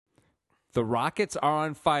The Rockets are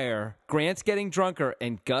on fire. Grant's getting drunker,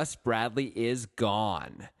 and Gus Bradley is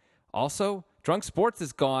gone. Also, Drunk Sports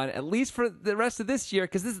is gone, at least for the rest of this year,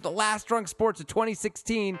 because this is the last Drunk Sports of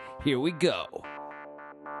 2016. Here we go.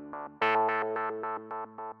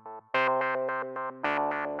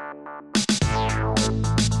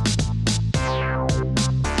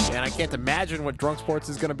 And I can't imagine what Drunk Sports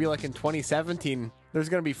is going to be like in 2017. There's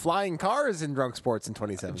going to be flying cars in Drunk Sports in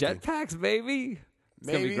 2017. Jetpacks, baby. It's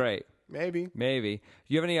going to be great. Maybe. Do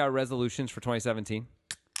you have any resolutions for 2017?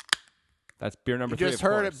 That's beer number 3, just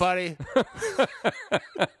heard it, buddy.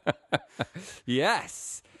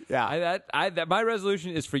 Yes. Yeah. My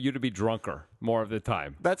resolution is for you to be drunker more of the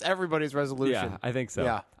time. That's everybody's resolution. Yeah, I think so.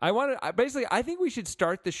 Yeah. I think we should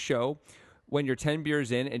start the show when you're 10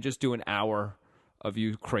 beers in and just do an hour of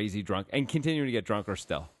you crazy drunk and continuing to get drunker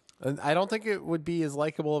still. And I don't think it would be as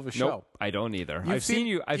likable of a show. Nope, I don't either. You've seen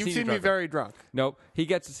me very drunk. Nope.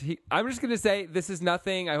 I'm just going to say this is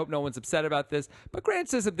nothing. I hope no one's upset about this. But Grant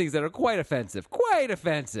says some things that are quite offensive. Quite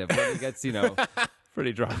offensive when he gets,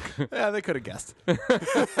 pretty drunk. Yeah, they could have guessed.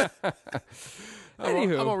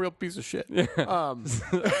 Anywho. I'm a real piece of shit. That's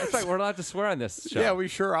right. We're allowed to swear on this show. Yeah, we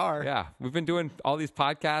sure are. Yeah. We've been doing all these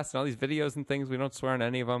podcasts and all these videos and things. We don't swear on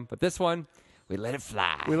any of them. But this one, we let it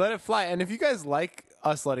fly. We let it fly. And if you guys like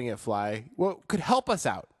us letting it fly, well, could help us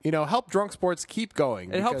out. Help Drunk Sports keep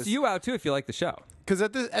going. It helps you out, too, if you like the show. Because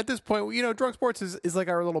at this point, Drunk Sports is like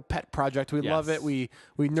our little pet project. We love it. We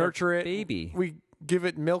nurture it. Baby. We give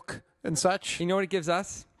it milk and such. You know what it gives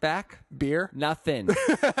us back? Beer. Nothing.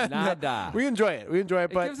 Nada. We enjoy it.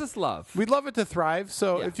 But it gives us love. We'd love it to thrive.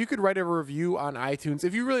 So Yeah. if you could write a review on iTunes,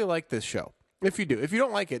 if you really like this show. If you do. If you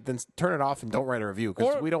don't like it, then turn it off and don't write a review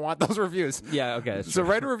because we don't want those reviews. Yeah, okay. So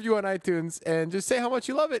write a review on iTunes and just say how much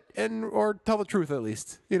you love it or tell the truth at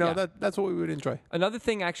least. That's what we would enjoy. Another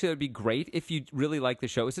thing actually that would be great if you really like the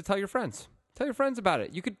show is to tell your friends. Tell your friends about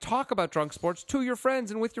it. You could talk about Drunk Sports to your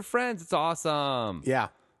friends and with your friends. It's awesome. Yeah.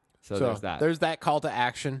 So there's that. There's that call to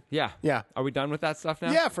action. Yeah. Yeah. Are we done with that stuff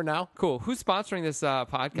now? Yeah, for now. Cool. Who's sponsoring this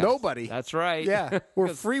podcast? Nobody. That's right. Yeah. We're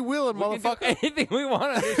freewheeling, We can do motherfucker. anything we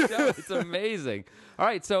want on this show. It's amazing. All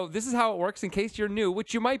right, so this is how it works in case you're new,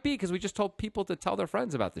 which you might be because we just told people to tell their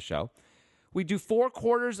friends about the show. We do 4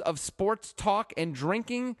 quarters of sports talk and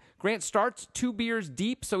drinking. Grant starts 2 beers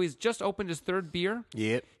deep, so he's just opened his 3rd beer.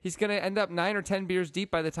 Yep. He's going to end up 9 or 10 beers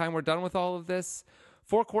deep by the time we're done with all of this.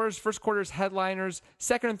 4 quarters, first quarter's headliners,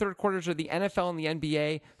 second and third quarters are the NFL and the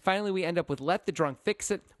NBA. Finally, we end up with Let the Drunk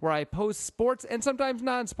Fix It, where I pose sports and sometimes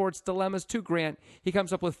non-sports dilemmas to Grant. He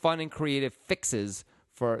comes up with fun and creative fixes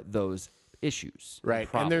for those issues. Right.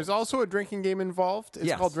 And there's also a drinking game involved.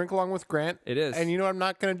 It's called Drink Along with Grant. It is. And you know what I'm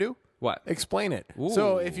not going to do? What? Explain it. Ooh.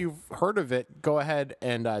 So if you've heard of it, go ahead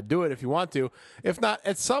and do it if you want to. If not,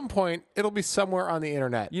 at some point, it'll be somewhere on the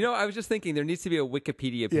internet. I was just thinking there needs to be a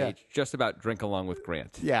Wikipedia page just about Drink Along with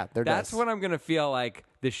Grant. Yeah, That's when I'm going to feel like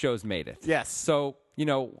this show's made it. Yes. So,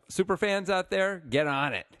 super fans out there, get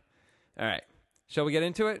on it. All right. Shall we get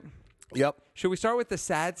into it? Yep. Should we start with the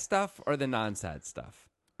sad stuff or the non-sad stuff?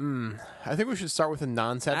 I think we should start with the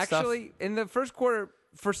non-sad stuff. Actually, in the first quarter,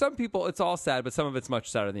 for some people, it's all sad, but some of it's much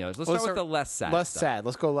sadder than the others. Let's start with the less sad Less stuff. sad.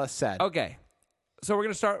 Let's go less sad. Okay. So we're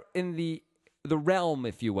going to start in the realm,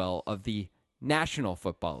 if you will, of the National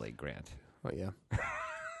Football League, Grant. Oh,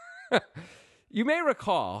 yeah. You may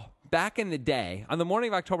recall, back in the day, on the morning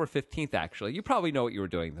of October 15th, actually, you probably know what you were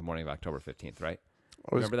doing the morning of October 15th, right?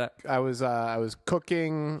 Remember that? I was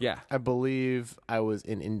cooking. Yeah. I believe I was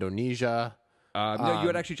in Indonesia. No, you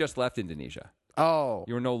had actually just left Indonesia. Oh.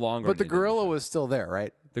 You were no longer But the in gorilla Indonesia. was still there,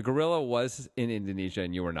 right? The gorilla was in Indonesia,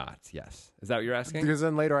 and you were not, yes. Is that what you're asking? Because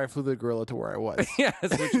then later I flew the gorilla to where I was.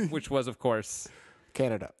 Yes, which was, of course...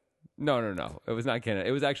 Canada. No. It was not Canada.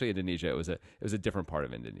 It was actually Indonesia. It was a different part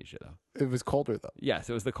of Indonesia, though. It was colder, though. Yes,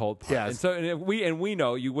 it was the cold part. Yes. And so we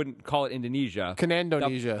know you wouldn't call it Indonesia.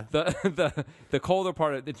 Canandonesia. The colder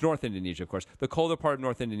part of it's North Indonesia, of course. The colder part of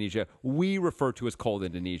North Indonesia we refer to as cold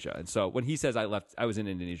Indonesia. And so when he says I was in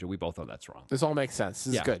Indonesia, we both know that's wrong. This all makes sense.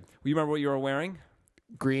 This is good. You remember what you were wearing?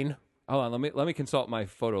 Green. Hold on, let me consult my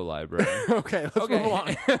photo library. Okay, let's move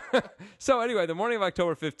along. So anyway, the morning of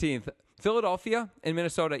October 15th, Philadelphia and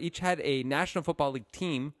Minnesota each had a National Football League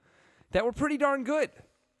team that were pretty darn good.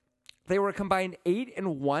 They were a combined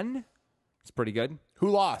 8-1. It's pretty good. Who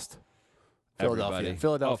lost? Everybody.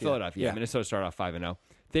 Philadelphia. Oh, Philadelphia. Yeah. Minnesota started off 5-0.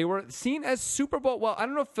 They were seen as Super Bowl. Well, I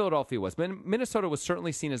don't know if Philadelphia was, but Minnesota was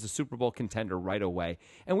certainly seen as a Super Bowl contender right away.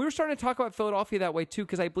 And we were starting to talk about Philadelphia that way, too,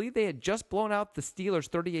 because I believe they had just blown out the Steelers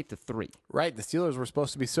 38-3. Right. The Steelers were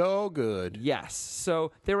supposed to be so good. Yes.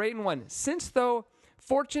 So they were 8-1. Since, though,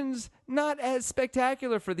 fortune's not as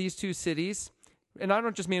spectacular for these two cities, And I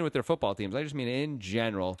don't just mean with their football teams. I just mean in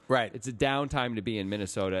general. Right. It's a downtime to be in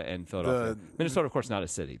Minnesota and Philadelphia. Minnesota, of course, not a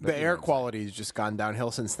city. But The air quality has just gone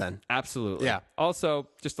downhill since then. Absolutely. Yeah. Also,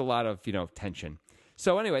 just a lot of, tension.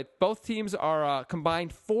 So anyway, both teams are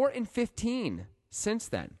combined 4-15 since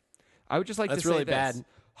then. I would just like That's to say really this. bad.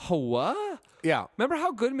 What? Yeah. Remember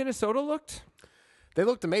how good Minnesota looked? They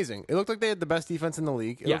looked amazing. It looked like they had the best defense in the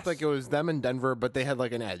league. It Yes. looked like it was them and Denver, but they had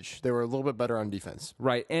like an edge. They were a little bit better on defense.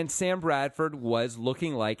 Right. And Sam Bradford was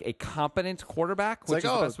looking like a competent quarterback, It's which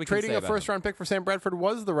like, is the best we can trading say a about first him. round pick for Sam Bradford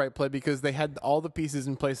was the right play because they had all the pieces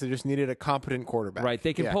in place. They just needed a competent quarterback. Right.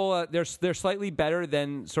 They can Yeah. pull they're slightly better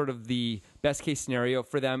than sort of the best case scenario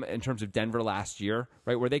for them in terms of Denver last year,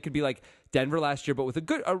 right? Where they could be like Denver last year, but with a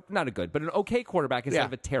good, not a good, but an okay quarterback instead Yeah.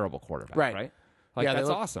 of a terrible quarterback, Right. right? Like, Yeah, that's they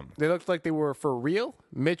looked- awesome. They looked like they were for real.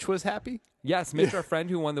 Mitch was happy. Yes, Mitch, our friend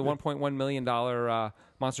who won the $1.1 million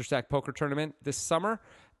Monster Stack poker tournament this summer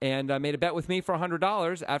and made a bet with me for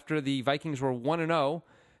 $100 after the Vikings were 1-0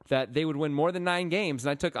 that they would win more than 9 games.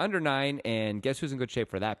 And I took under 9, and guess who's in good shape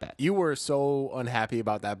for that bet? You were so unhappy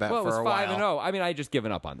about that bet Well, it was for a 5-0. while. I mean, I had just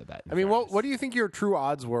given up on the bet. I mean, what do you think your true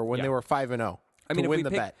odds were when Yeah. they were 5-0? I mean, to if win we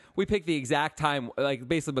the bet. we picked the exact time, like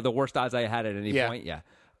basically, but the worst odds I had at any Yeah. point. Yeah.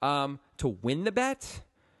 To win the bet,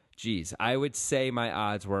 geez, I would say my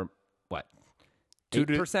odds were what,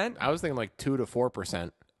 8%? I was thinking like 2 to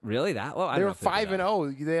 4%. Really that low? I They don't were know if they'd do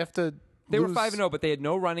 5-0. that. They have to. They were lose- 5-0, but they had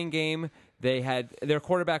no running game. They had their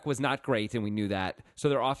quarterback was not great, and we knew that. So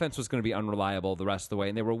their offense was going to be unreliable the rest of the way,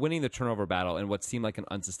 and they were winning the turnover battle in what seemed like an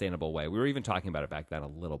unsustainable way. We were even talking about it back then a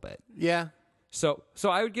little bit. Yeah. So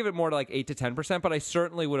I would give it more to like 8 to 10%, but I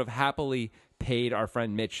certainly would have happily paid our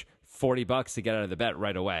friend Mitch $40 to get out of the bet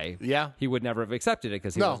right away. Yeah. He would never have accepted it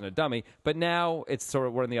because he No. wasn't a dummy. But now it's sort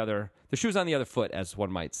of the shoe's on the other foot, as one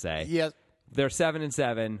might say. Yeah. They're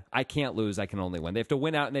 7-7. I can't lose. I can only win. They have to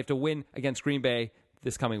win out, and they have to win against Green Bay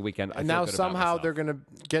this coming weekend. I And feel now good about somehow myself. they're going to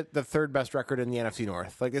get the third best record in the NFC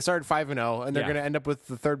North. Like they started 5-0, and they're Yeah. going to end up with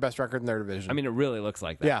the third best record in their division. I mean, it really looks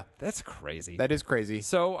like that. Yeah. That's crazy. that is crazy.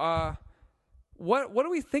 So, what do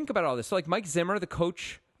we think about all this? So, like Mike Zimmer, the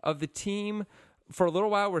coach of the team, for a little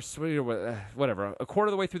while, we're whatever, a quarter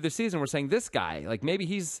of the way through the season, we're saying this guy, like maybe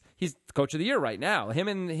he's the coach of the year right now. Him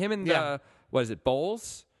and Yeah. what is it,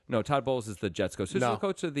 Bowles? No, Todd Bowles is the Jets coach. Who's No. the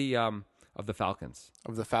coach of the Falcons?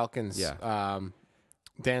 Of the Falcons. Yeah.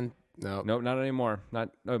 Dan. No. No, not anymore. Not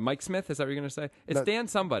Mike Smith. Is that what you're going to say? It's No, Dan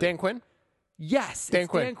somebody. Dan Quinn? Yes, Dan it's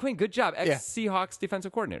Quinn. Dan Quinn. Good job. Ex-Seahawks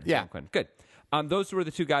defensive coordinator. Yeah. Dan Quinn. Good. Those were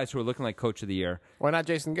the two guys who were looking like coach of the year. Why not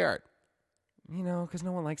Jason Garrett? Because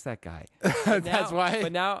no one likes that guy. That's why.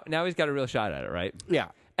 But now he's got a real shot at it, right? Yeah.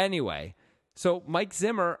 Anyway, so Mike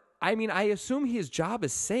Zimmer, I mean, I assume his job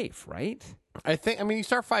is safe, right? I mean, you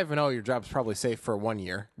start 5-0, your job's probably safe for 1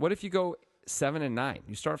 year. What if you go 7-9?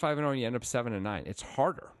 You start 5-0 and you end up 7-9. It's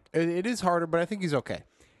harder. It is harder, but I think he's okay.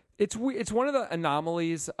 It's one of the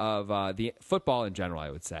anomalies of the football in general, I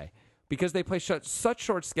would say, because they play such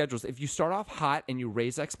short schedules. If you start off hot and you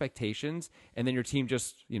raise expectations, and then your team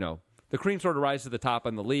just, the cream sort of rises to the top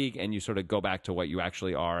in the league, and you sort of go back to what you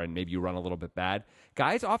actually are, and maybe you run a little bit bad.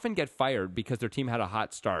 Guys often get fired because their team had a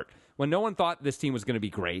hot start when no one thought this team was going to be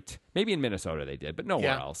great. Maybe in Minnesota they did, but nowhere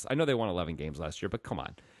else. I know they won 11 games last year, but come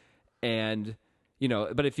on. And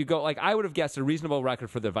but if you go, like, I would have guessed a reasonable record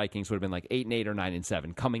for the Vikings would have been like 8-8 or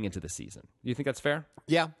 9-7 coming into the season. Do you think that's fair?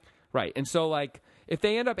 Yeah. Right. And so, like, if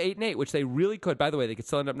they end up 8-8, which they really could, by the way, they could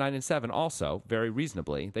still end up 9-7 also, very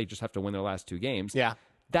reasonably. They just have to win their last 2 games. Yeah.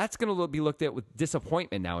 That's going to be looked at with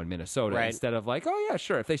disappointment now in Minnesota Right. instead of like, oh, yeah,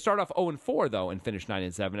 sure. If they start off 0-4, though, and finish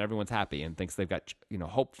 9-7, everyone's happy and thinks they've got,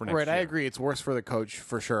 hope for next year. Right, I agree. It's worse for the coach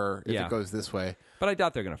for sure if Yeah. it goes this way. But I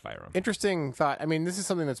doubt they're going to fire him. Interesting thought. I mean, this is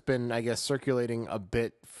something that's been, I guess, circulating a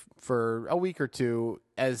bit for a week or two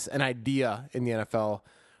as an idea in the NFL.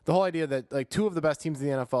 The whole idea that like 2 of the best teams in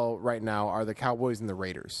the NFL right now are the Cowboys and the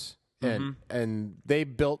Raiders, and they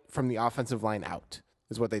built from the offensive line out.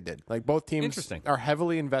 Is what they did. Like both teams Interesting. are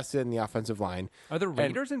heavily invested in the offensive line. Are the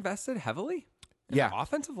Raiders invested heavily? In Yeah. the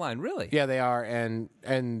offensive line, really? Yeah, they are, and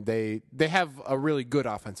they have a really good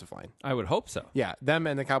offensive line. I would hope so. Yeah, them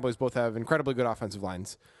and the Cowboys both have incredibly good offensive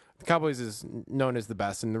lines. The Cowboys is known as the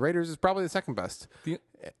best, and the Raiders is probably the second best.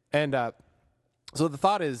 And so the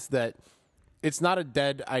thought is that it's not a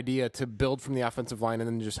dead idea to build from the offensive line and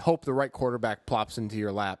then just hope the right quarterback plops into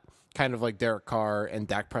your lap, kind of like Derek Carr and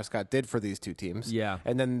Dak Prescott did for these 2 teams. Yeah.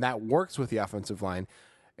 And then that works with the offensive line.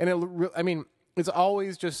 And it's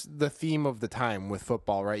always just the theme of the time with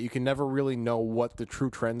football, right? You can never really know what the true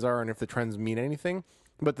trends are and if the trends mean anything.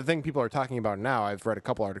 But the thing people are talking about now, I've read a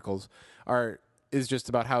couple articles, is just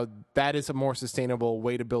about how that is a more sustainable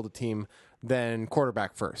way to build a team than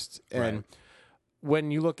quarterback first. And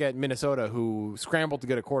when you look at Minnesota, who scrambled to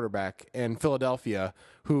get a quarterback, and Philadelphia,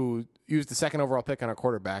 who used the second overall pick on a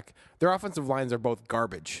quarterback, their offensive lines are both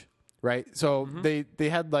garbage, right? So they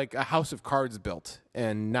had like a house of cards built,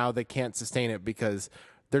 and now they can't sustain it because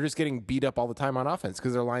they're just getting beat up all the time on offense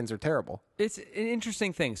because their lines are terrible. It's an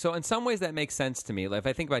interesting thing. So in some ways that makes sense to me. Like if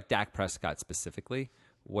I think about Dak Prescott specifically,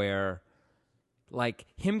 where like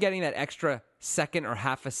him getting that extra second or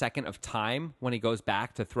half a second of time when he goes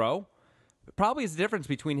back to throw probably is the difference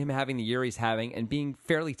between him having the year he's having and being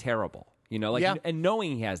fairly terrible. You know, like, and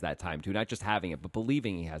knowing he has that time too, not just having it, but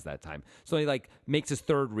believing he has that time. So he like makes his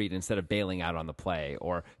third read instead of bailing out on the play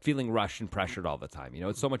or feeling rushed and pressured all the time. You know,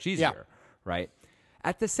 it's so much easier, right?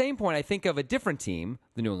 At the same point, I think of a different team,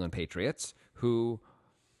 the New England Patriots, who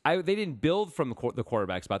they didn't build from the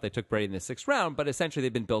quarterback spot. They took Brady in the 6th round, but essentially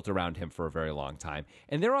they've been built around him for a very long time.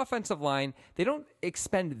 And their offensive line, they don't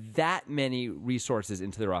expend that many resources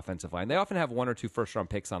into their offensive line. They often have 1 or 2 first-round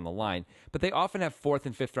picks on the line, but they often have 4th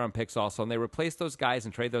and 5th-round picks also, and they replace those guys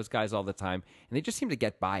and trade those guys all the time, and they just seem to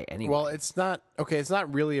get by anyway. Well, it's not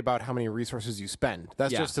really about how many resources you spend.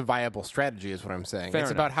 That's just a viable strategy is what I'm saying. Fair it's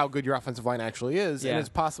enough. about how good your offensive line actually is, and it's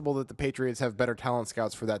possible that the Patriots have better talent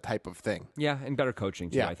scouts for that type of thing. Yeah, and better coaching,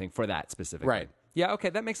 too, I think, for that specifically. Right. Yeah, okay,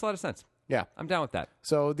 that makes a lot of sense. Yeah. I'm down with that.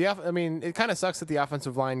 So, it kind of sucks that the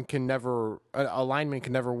offensive line a lineman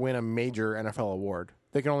can never win a major NFL award.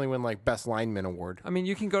 They can only win, like, Best Lineman award. I mean,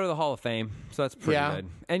 you can go to the Hall of Fame, so that's pretty good.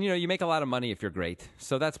 And, you make a lot of money if you're great,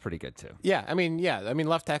 so that's pretty good, too. Yeah, I mean,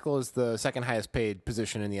 left tackle is the second highest paid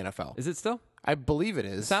position in the NFL. Is it still? I believe it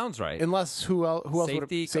is. Sounds right. Unless who else would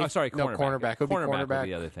Safety? cornerback. No, cornerback. Would be cornerback cornerback. would be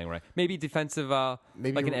the other thing, right? Maybe defensive,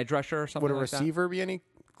 Maybe like an edge rusher or something Would a like receiver be any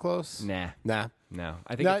close? Nah. No.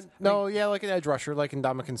 I think like an edge rusher, like in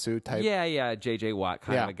Ndamukong Suh type. Yeah, J.J. Watt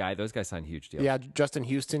kind of a guy. Those guys sign huge deals. Yeah, Justin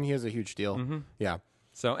Houston, he has a huge deal. Mm-hmm. Yeah.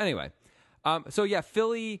 So anyway,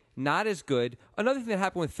 Philly not as good. Another thing that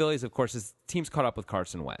happened with Philly is, of course, is teams caught up with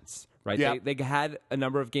Carson Wentz, right? Yeah. They had a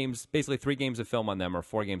number of games, basically 3 games of film on them or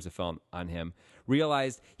 4 games of film on him,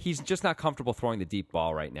 realized he's just not comfortable throwing the deep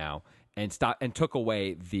ball right now, and took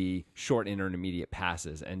away the short and intermediate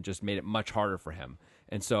passes and just made it much harder for him.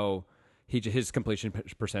 And so his completion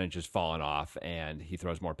percentage has fallen off, and he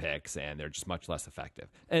throws more picks, and they're just much less effective.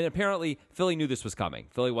 And apparently, Philly knew this was coming.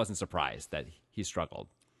 Philly wasn't surprised that he struggled.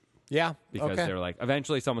 Yeah, because they're like,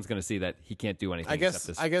 eventually someone's going to see that he can't do anything. I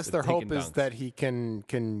guess their hope is that he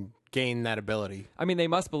can gain that ability. I mean, they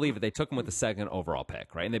must believe it. They took him with the 2nd overall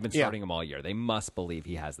pick, right? And they've been starting him all year. They must believe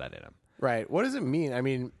he has that in him. Right. What does it mean? I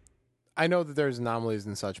mean, I know that there's anomalies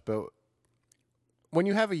and such, but when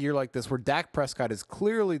you have a year like this where Dak Prescott is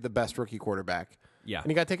clearly the best rookie quarterback, and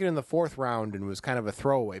he got taken in the 4th round and was kind of a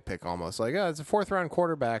throwaway pick almost. Like, it's a 4th round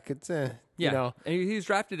quarterback. It's, you know. And he's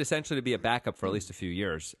drafted essentially to be a backup for at least a few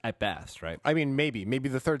years at best, right? I mean, maybe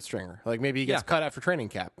the 3rd stringer. Like, maybe he gets cut after training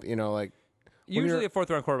camp, like. Usually a 4th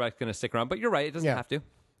round quarterback is going to stick around, but you're right. It doesn't have to.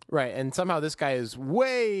 Right. And somehow this guy is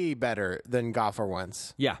way better than Goff or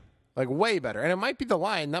Wentz. Yeah. Like, way better. And it might be the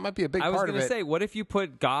line. That might be a big part of it. I was going to say, what if you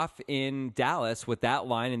put Goff in Dallas with that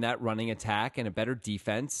line and that running attack and a better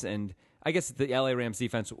defense? And I guess the LA Rams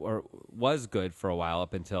defense was good for a while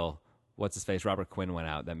up until, what's-his-face, Robert Quinn went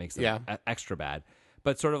out. That makes it extra bad.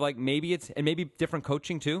 But sort of like maybe different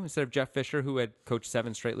coaching too. Instead of Jeff Fisher, who had coached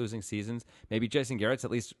 7 straight losing seasons, maybe Jason Garrett's at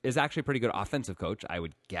least is actually a pretty good offensive coach, I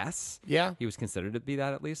would guess. Yeah. He was considered to be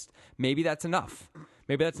that at least. Maybe that's enough.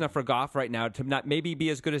 Maybe that's enough for Goff right now to not maybe be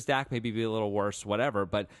as good as Dak, maybe be a little worse, whatever,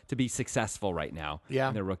 but to be successful right now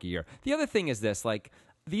in their rookie year. The other thing is this, like,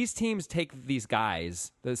 these teams take these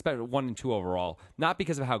guys, especially 1 and 2 overall, not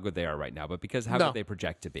because of how good they are right now, but because of how good they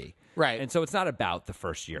project to be. Right. And so it's not about the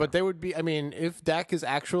first year. But they would be, I mean, if Dak is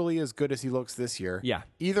actually as good as he looks this year,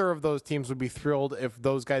 either of those teams would be thrilled if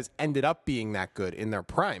those guys ended up being that good in their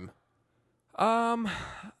prime.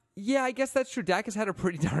 Yeah, I guess that's true. Dak has had a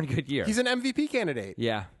pretty darn good year. He's an MVP candidate.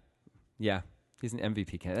 Yeah. He's an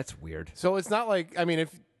MVP candidate. That's weird. So it's not like, I mean,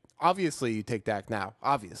 if obviously you take Dak now,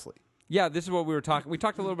 obviously. Yeah, this is what we were talking. We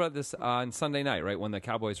talked a little bit about this on Sunday night, right, when the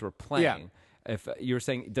Cowboys were playing. Yeah. If you were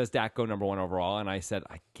saying, does Dak go number 1 overall? And I said,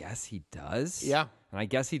 I guess he does. Yeah. And I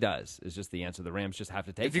guess he does, is just the answer. The Rams just have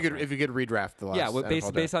to take if you could redraft the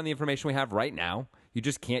last based on the information we have right now, you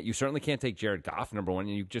certainly can't take Jared Goff number 1,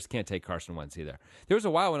 and you just can't take Carson Wentz either. There was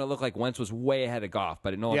a while when it looked like Wentz was way ahead of Goff,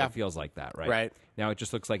 but it no longer feels like that, right? Right. Now it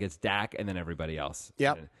just looks like it's Dak and then everybody else.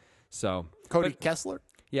 Yep. So Cody Kessler?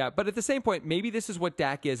 Yeah, but at the same point, maybe this is what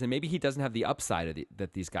Dak is, and maybe he doesn't have the upside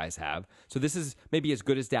that these guys have. So this is maybe as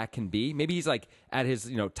good as Dak can be. Maybe he's like at his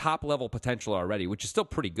top level potential already, which is still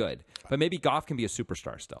pretty good. But maybe Goff can be a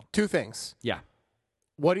superstar still. 2 things. Yeah.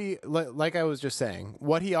 like I was just saying,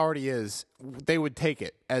 what he already is, they would take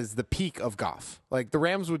it as the peak of Goff. Like the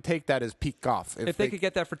Rams would take that as peak Goff. If they could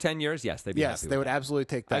get that for 10 years, yes, they'd be happy yes, with they would that. absolutely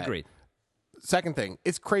take that. Agreed. Second thing,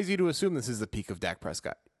 it's crazy to assume this is the peak of Dak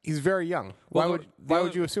Prescott. He's very young. Why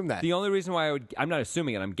would you assume that? The only reason why I'm not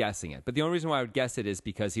assuming it, I'm guessing it. But the only reason why I would guess it is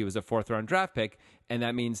because he was a 4th-round draft pick, and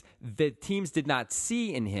that means the teams did not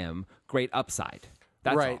see in him great upside.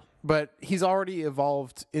 That's right. all. But he's already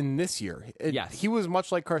evolved in this year. Yes. He was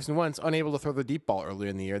much like Carson Wentz, unable to throw the deep ball earlier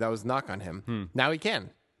in the year. That was a knock on him. Now he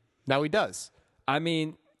can. Now he does. I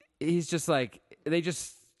mean, he's just like, they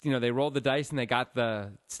just, they rolled the dice and they got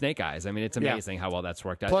the snake eyes. I mean, it's amazing how well that's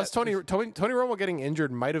worked out. Plus, Tony Romo getting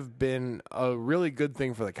injured might have been a really good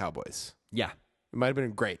thing for the Cowboys. Yeah. It might have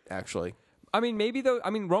been great, actually. I mean, maybe though. I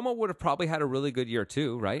mean, Romo would have probably had a really good year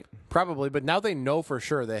too, right? Probably, but now they know for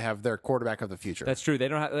sure they have their quarterback of the future. That's true. They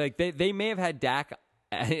don't have they may have had Dak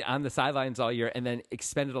on the sidelines all year and then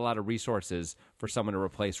expended a lot of resources for someone to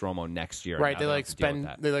replace Romo next year. Right? They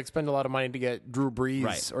spend a lot of money to get Drew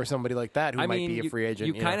Brees or somebody like that who might be a free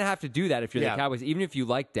agent. You kind of have to do that if you're the Cowboys. Even if you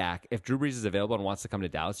like Dak, if Drew Brees is available and wants to come to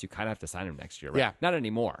Dallas, you kind of have to sign him next year. Right? Yeah. Not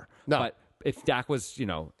anymore. No. But if Dak was,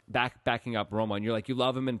 backing up Romo and you're like, you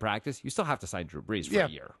love him in practice, you still have to sign Drew Brees for a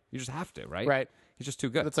year. You just have to, right? Right. He's just too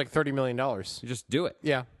good. That's like $30 million. You just do it.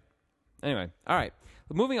 Yeah. Anyway, all right.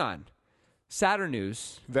 Moving on. Sadder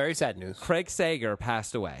news. Very sad news. Craig Sager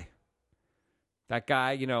passed away. That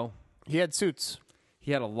guy, he had suits.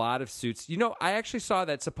 He had a lot of suits. I actually saw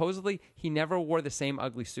that supposedly he never wore the same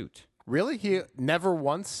ugly suit. Really? He never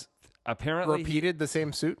once apparently repeated the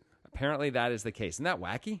same suit? Apparently that is the case. Isn't that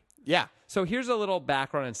wacky? Yeah. So here's a little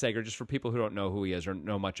background on Sager, just for people who don't know who he is or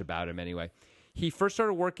know much about him anyway. He first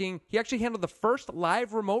started working, he actually handled the first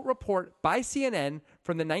live remote report by CNN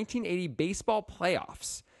from the 1980 baseball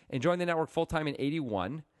playoffs and joined the network full-time in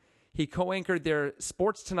 81. He co-anchored their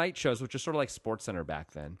Sports Tonight shows, which is sort of like SportsCenter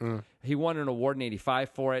back then. He won an award in 85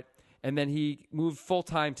 for it. And then he moved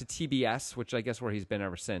full-time to TBS, which I guess where he's been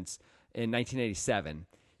ever since, in 1987.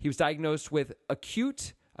 He was diagnosed with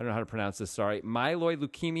acute, I don't know how to pronounce this, sorry, myeloid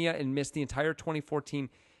leukemia and missed the entire 2014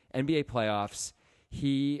 NBA playoffs.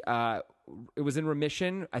 It was in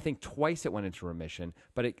remission. I think twice it went into remission,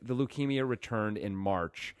 but the leukemia returned in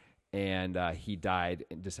March, and he died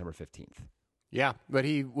on December 15th. Yeah, but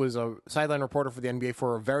he was a sideline reporter for the NBA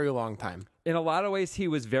for a very long time. In a lot of ways, he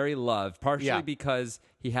was very loved, partially because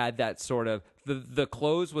he had that sort of, the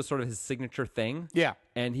clothes was sort of his signature thing. Yeah.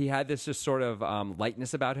 And he had this just sort of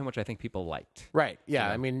lightness about him, which I think people liked. Right, yeah.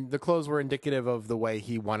 I mean, the clothes were indicative of the way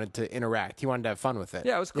he wanted to interact. He wanted to have fun with it.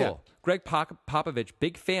 Yeah, it was cool. Yeah. Greg Popovich,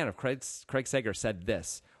 big fan of Craig Sager, said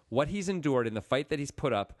this: what he's endured in the fight that he's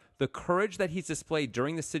put up, the courage that he's displayed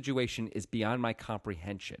during the situation is beyond my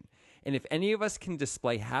comprehension. And if any of us can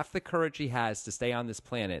display half the courage he has to stay on this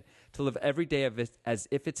planet, to live every day of it as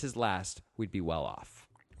if it's his last, we'd be well off.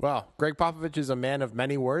 Well, Greg Popovich is a man of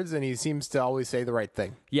many words, and he seems to always say the right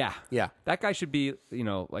thing. Yeah. Yeah. That guy should be,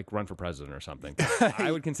 like run for president or something.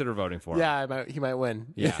 I would consider voting for him. Yeah, he might win.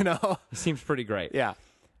 Yeah. He seems pretty great. Yeah.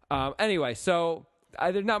 Anyway, so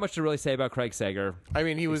there's not much to really say about Craig Sager. I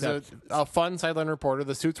mean, he was a fun sideline reporter.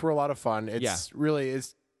 The suits were a lot of fun.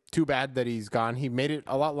 It's too bad that he's gone. He made it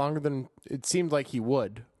a lot longer than it seemed like he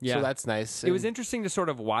would. Yeah. So that's nice. It was interesting to sort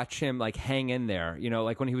of watch him like hang in there,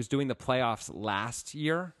 like when he was doing the playoffs last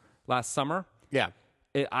summer. Yeah.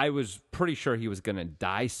 I was pretty sure he was going to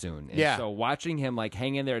die soon. And so watching him like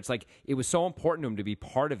hang in there, it's like it was so important to him to be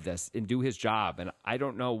part of this and do his job. And I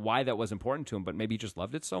don't know why that was important to him, but maybe he just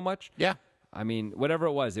loved it so much. Yeah. I mean, whatever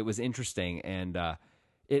it was interesting. And,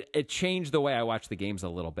 It changed the way I watched the games a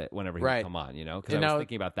little bit whenever he would come on, because I was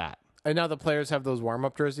thinking about that. And now the players have those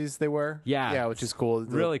warm-up jerseys they wear. Yeah. Which is cool.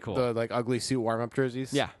 Really cool. The like ugly suit warm-up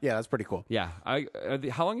jerseys. Yeah, that's pretty cool. Yeah.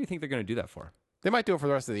 How long do you think they're going to do that for? They might do it for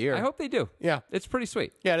the rest of the year. I hope they do. Yeah. It's pretty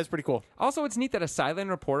sweet. Yeah, it is pretty cool. Also, it's neat that a sideline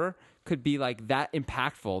reporter could be like that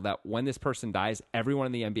impactful that when this person dies, everyone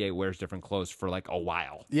in the NBA wears different clothes for like a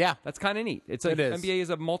while. Yeah. That's kind of neat. It is. NBA is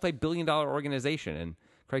a multi-billion-dollar organization, and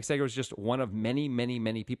Craig Sager was just one of many, many,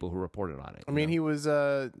 many people who reported on it. I mean, he was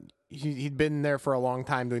he'd been there for a long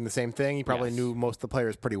time doing the same thing. He probably knew most of the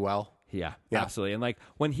players pretty well. Yeah, absolutely. And like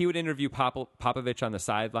when he would interview Popovich on the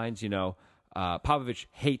sidelines, Popovich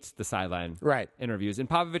hates the sideline interviews. And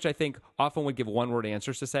Popovich, I think, often would give one-word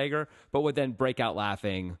answers to Sager, but would then break out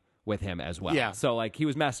laughing with him as well. Yeah. So like he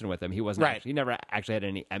was messing with him. He wasn't he never actually had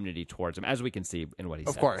any enmity towards him, as we can see in what he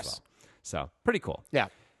said. Of course. As well. So pretty cool. Yeah.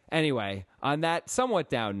 Anyway, on that somewhat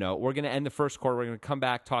down note, we're going to end the first quarter. We're going to come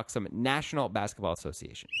back, talk some National Basketball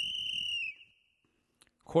Association.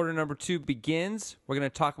 Quarter number 2 begins. We're going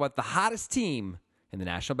to talk about the hottest team in the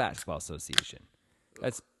National Basketball Association.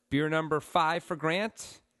 That's beer number 5 for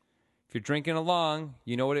Grant. If you're drinking along,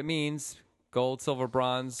 you know what it means. Gold, silver,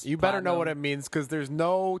 bronze. You better know platinum. what it means because there's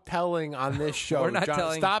no telling on this show. We're not John,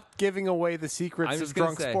 telling. Stop giving away the secrets I'm of just gonna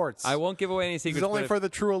drunk say, sports. I won't give away any secrets. It's only but for the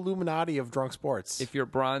true Illuminati of drunk sports. if you're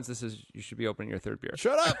bronze, you should be opening your 3rd beer.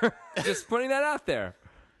 Shut up. Just putting that out there,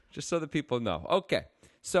 just so the people know. Okay,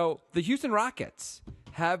 so the Houston Rockets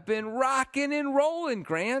have been rocking and rolling,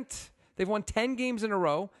 Grant. They've won 10 games in a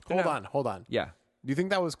row. Hold on. Yeah. Do you think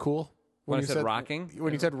that was cool? When I said rocking?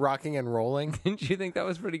 When you said rocking and rolling? Didn't you think that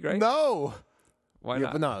was pretty great? No. Why Yeah,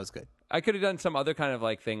 not? but no, it was good. I could have done some other kind of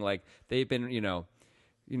like thing, like they've been,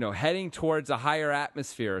 heading towards a higher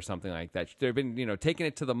atmosphere or something like that. They've been, taking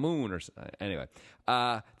it to the moon or anyway.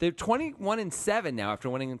 They're 21-7 now after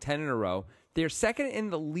winning 10 in a row. They're second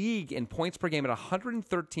in the league in points per game at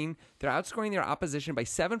 113. They're outscoring their opposition by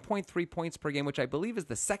 7.3 points per game, which I believe is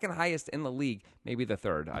the second highest in the league, maybe the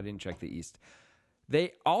third. I didn't check the East.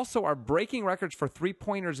 They also are breaking records for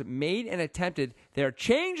three-pointers made and attempted. They're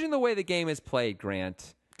changing the way the game is played,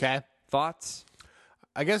 Grant. Okay. Thoughts?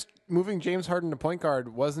 I guess moving James Harden to point guard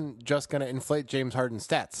wasn't just going to inflate James Harden's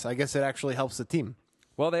stats. I guess it actually helps the team.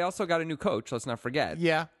 Well, they also got a new coach, let's not forget.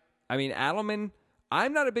 Yeah. I mean, Adelman,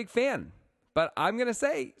 I'm not a big fan, but I'm going to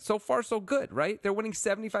say so far so good, right? They're winning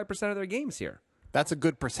 75% of their games here. That's a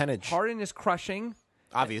good percentage. Harden is crushing.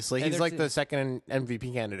 Obviously. He's like the second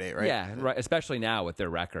MVP candidate, right? Yeah, right. Especially now with their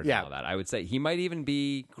record and all that. I would say he might even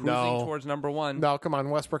be cruising towards number 1. No, come on.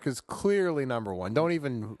 Westbrook is clearly number 1. Don't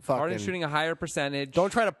even fucking... Harden's shooting a higher percentage. Don't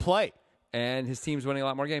try to play. And his team's winning a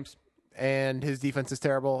lot more games. And his defense is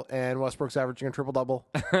terrible. And Westbrook's averaging a triple-double.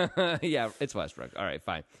 Yeah, it's Westbrook. All right,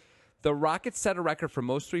 fine. The Rockets set a record for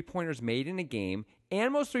most three-pointers made in a game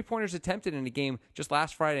and most three-pointers attempted in a game just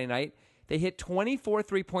last Friday night. They hit 24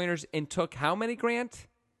 three-pointers and took how many, Grant?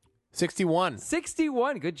 61.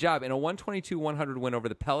 61. Good job. In a 122-100 win over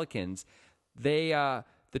the Pelicans. The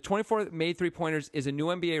 24 made three-pointers is a new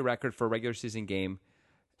NBA record for a regular season game.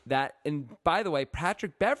 And by the way,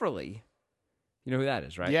 Patrick Beverley, you know who that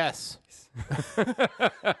is, right? Yes.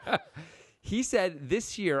 He said,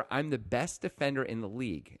 this year, I'm the best defender in the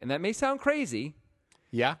league. And that may sound crazy.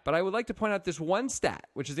 Yeah. But I would like to point out this one stat,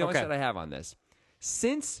 which is the only stat I have on this.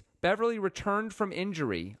 Since Beverly returned from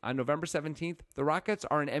injury on November 17th, the Rockets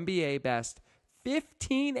are an NBA best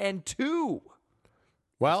 15-2.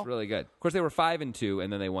 Well, That's really good. Of course, they were 5-2,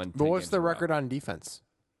 and then they won. But what's the record on defense?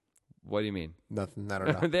 What do you mean? Nothing. I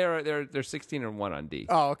don't know. they're 16-1 on D.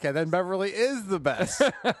 Oh, okay. Then Beverly is the best.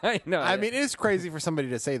 I know. I mean, it's crazy for somebody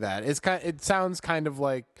to say that. It sounds kind of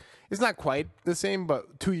like it's not quite the same.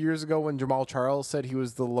 But 2 years ago, when Jamal Charles said he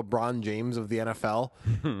was the LeBron James of the NFL,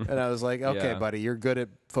 and I was like, okay, buddy, you're good at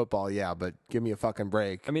football, yeah, but give me a fucking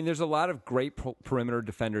break. I mean, there's a lot of great perimeter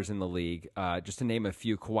defenders in the league. Just to name a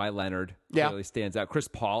few, Kawhi Leonard clearly stands out. Chris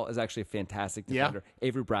Paul is actually a fantastic defender.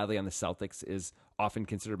 Avery Bradley on the Celtics is often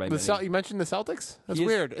considered by many. You mentioned the Celtics? That's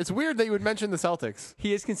weird. It's weird that you would mention the Celtics.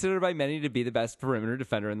 He is considered by many to be the best perimeter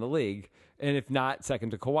defender in the league, and if not,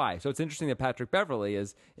 second to Kawhi. So it's interesting that Patrick Beverly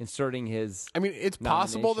is inserting his I mean, it's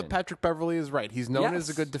possible that Patrick Beverly is right. He's known as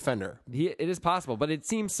a good defender. It is possible, but it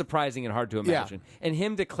seems surprising and hard to imagine. Yeah. And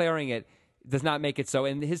him declaring it does not make it so.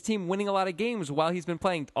 And his team winning a lot of games while he's been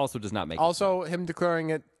playing also does not make it so. Also, him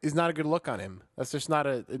declaring it is not a good look on him. That's just not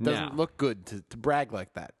it doesn't look good to brag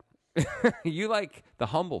like that. You like the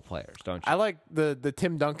humble players, don't you? I like the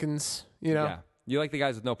Tim Duncans, you know? Yeah. You like the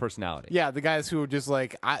guys with no personality. Yeah, the guys who are just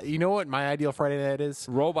like, you know what my ideal Friday night is?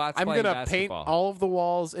 Robots I'm playing gonna basketball. paint all of the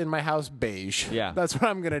walls in my house beige. Yeah. That's what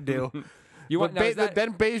I'm going to do.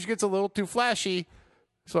 Then beige gets a little too flashy,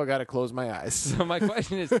 so I got to close my eyes. So my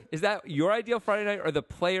question is that your ideal Friday night or the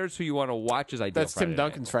players who you want to watch as ideal That's Friday Tim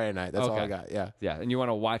Duncan's night? Friday night. That's all I got, yeah. Yeah, and you want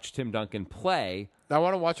to watch Tim Duncan play. I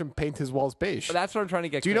want to watch him paint his walls beige. But that's what I'm trying to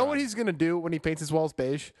get. Do you know what he's going to do when he paints his walls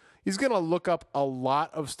beige? He's going to look up a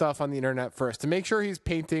lot of stuff on the internet first to make sure he's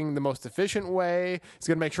painting the most efficient way. He's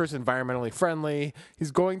going to make sure it's environmentally friendly.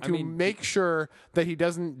 He's going to make sure that he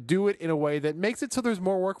doesn't do it in a way that makes it so there's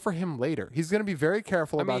more work for him later. He's going to be very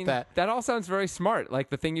careful about that. That all sounds very smart,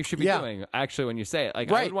 like the thing you should be doing, actually, when you say it.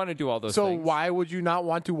 Like, I would want to do all those things. So why would you not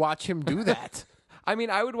want to watch him do that? I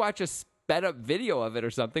mean, I would watch a sped up video of it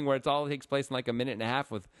or something where it all takes place in like a minute and a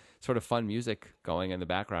half with sort of fun music going in the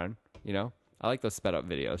background, you know? I like those sped up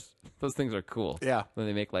videos. Those things are cool. Yeah. When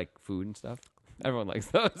they make like food and stuff. Everyone likes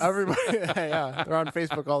those. Everybody, yeah. They're on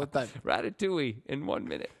Facebook all the time. Ratatouille in 1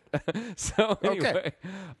 minute. So anyway,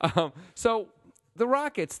 so The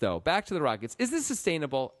Rockets, though. Back to the Rockets. Is this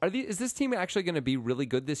sustainable? Is this team actually going to be really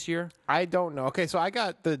good this year? I don't know. Okay, so I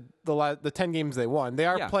got the 10 games they won. They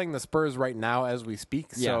are playing the Spurs right now as we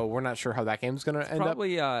speak, so we're not sure how that game's going to end up.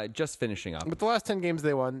 Probably just finishing up. But the last 10 games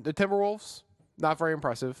they won, the Timberwolves, not very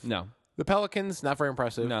impressive. No. The Pelicans, not very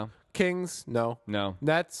impressive. No. Kings, no. No.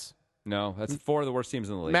 Nets. No. That's 4 of the worst teams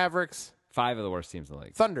in the league. Mavericks. 5 of the worst teams in the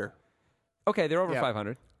league. Thunder. Okay, they're over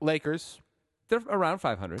 500. Lakers. They're around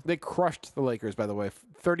 500. They crushed the Lakers, by the way.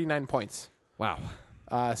 39 points. Wow.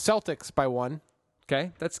 Celtics by 1.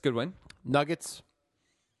 Okay, that's a good win. Nuggets.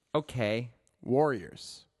 Okay.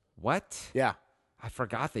 Warriors. What? Yeah. I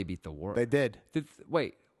forgot they beat the Warriors. They did.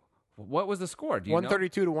 Wait, what was the score? Do you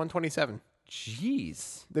 132 to 127.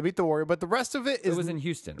 Jeez. They beat the Warriors, but the rest of it was in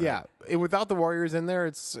Houston, right? Yeah. Without the Warriors in there,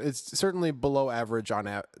 it's certainly below average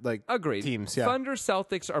on Agreed. teams. Yeah. Thunder,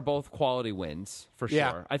 Celtics are both quality wins for sure.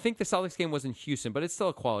 Yeah. I think the Celtics game was in Houston, but it's still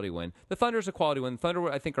a quality win. The Thunder's a quality win.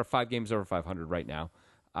 Thunder, I think, are 5 games over 500 right now.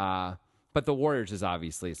 But the Warriors is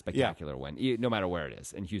obviously a spectacular win, no matter where it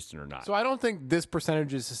is, in Houston or not. So I don't think this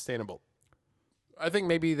percentage is sustainable. I think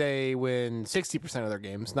maybe they win 60% of their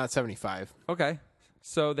games, not 75. Okay.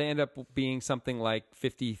 So they end up being something like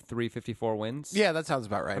 53, 54 wins? Yeah, that sounds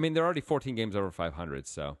about right. I mean, they're already 14 games over 500,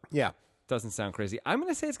 so yeah. Doesn't sound crazy. I'm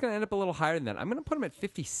going to say it's going to end up a little higher than that. I'm going to put them at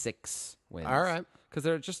 56 wins. All right. Because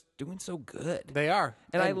they're just doing so good. They are.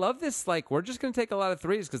 And I love this, we're just going to take a lot of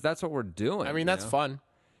threes because that's what we're doing. I mean, that's fun.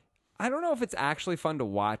 I don't know if it's actually fun to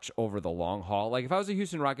watch over the long haul. Like, if I was a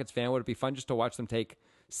Houston Rockets fan, would it be fun just to watch them take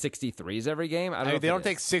 63s every game? I don't know. They don't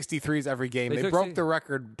take 63s every game. They broke the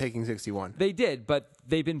record taking 61. They did, but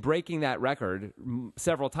they've been breaking that record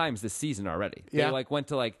several times this season already. Yeah. They went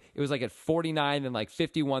to it was at 49, then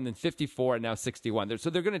 51, then 54, and now 61. So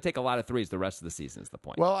they're going to take a lot of threes the rest of the season is the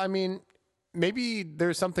point. Well, I mean, maybe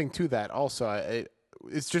there's something to that also.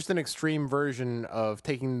 It's just an extreme version of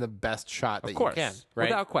taking the best shot that you can, right?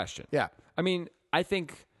 Without question. Yeah. I mean, I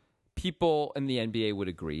think people in the NBA would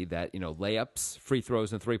agree that, layups, free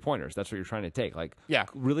throws, and three-pointers, that's what you're trying to take.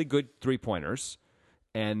 Really good three-pointers,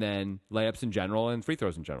 and then layups in general and free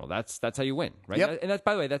throws in general. That's how you win, right? Yep. And that's,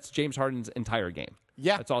 by the way, that's James Harden's entire game.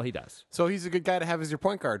 Yeah. That's all he does. So he's a good guy to have as your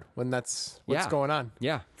point guard when that's what's going on.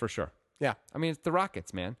 Yeah, for sure. Yeah. I mean, it's the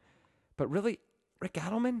Rockets, man. But really, Rick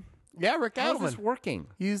Adelman? Yeah, Rick Adelman. How's this working?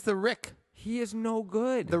 He's the Rick. He is no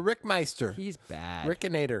good. The Rickmeister. He's bad.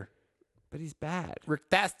 Rickinator. But he's bad.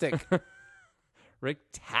 Ricktastic.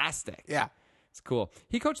 Ricktastic. Yeah. It's cool.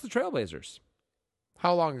 He coached the Trailblazers.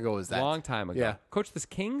 How long ago was that? Long time ago. Yeah. Coached the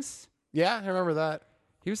Kings. Yeah, I remember that.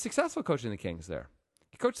 He was successful coaching the Kings there.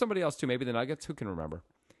 He coached somebody else too, maybe the Nuggets. Who can remember?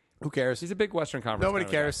 Who cares? He's a big Western Conference. Nobody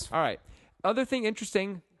cares. All right. Other thing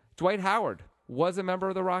interesting, Dwight Howard was a member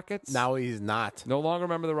of the Rockets. Now he's not. No longer a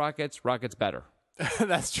member of the Rockets. Rockets better.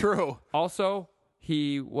 That's true. Also,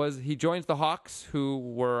 he joins the Hawks, who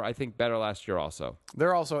were, I think, better last year also.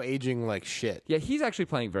 They're also aging like shit. Yeah, he's actually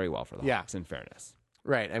playing very well for the Hawks, in fairness.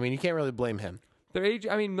 Right. I mean, you can't really blame him.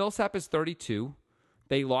 Millsap is 32.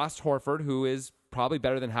 They lost Horford, who is probably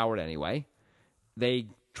better than Howard anyway. They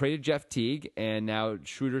traded Jeff Teague, and now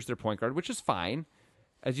Schroeder's their point guard, which is fine.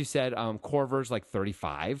 As you said, Korver's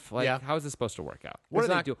 35. How is this supposed to work out? What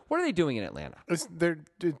are they doing in Atlanta?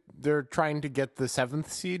 They're trying to get the 7th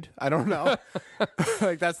seed. I don't know.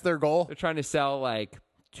 That's their goal. They're trying to sell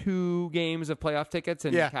 2 games of playoff tickets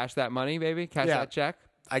and cash that money, baby. Cash that check.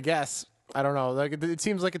 I guess. I don't know. It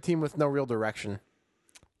seems like a team with no real direction.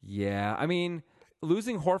 Yeah, I mean,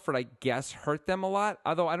 losing Horford, I guess, hurt them a lot.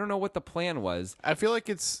 Although I don't know what the plan was. I feel like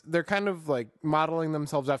they're kind of modeling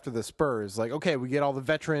themselves after the Spurs. Okay, we get all the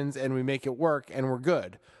veterans and we make it work and we're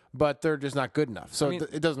good. But they're just not good enough. So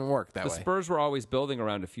it doesn't work that way. The Spurs were always building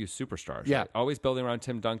around a few superstars. Yeah. Right? Always building around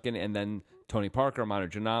Tim Duncan and then Tony Parker, Manu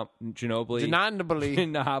Ginobili. Manu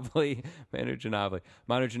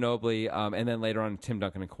Ginobili. And then later on, Tim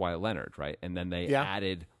Duncan and Kawhi Leonard, right? And then they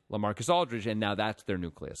added LaMarcus Aldridge, and now that's their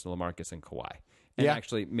nucleus, LaMarcus and Kawhi. And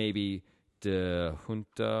actually, maybe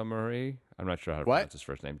DeJounte Murray. I'm not sure how to pronounce his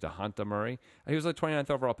first name. DeJounte Murray. He was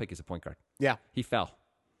 29th overall pick. He's a point guard. Yeah. He fell.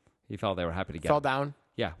 They were happy to get Fell him. down.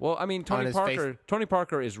 Yeah. Well, I mean, Tony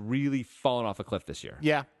Parker is really falling off a cliff this year.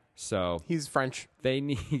 Yeah. So he's French. They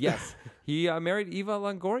need He married Eva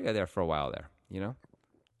Longoria there for a while there. He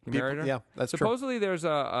married her. Yeah, that's supposedly there's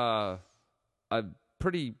a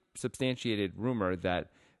pretty substantiated rumor that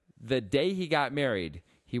the day he got married,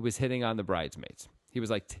 he was hitting on the bridesmaids. He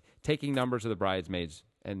was taking numbers of the bridesmaids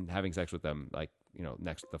and having sex with them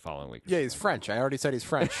next the following week. Yeah, he's French. I already said he's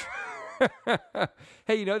French.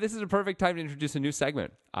 Hey, this is a perfect time to introduce a new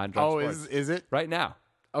segment on Drunk Sports. Is it? Right now.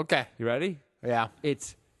 Okay. You ready? Yeah.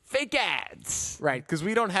 It's fake ads. Right, because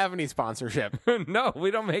we don't have any sponsorship. No,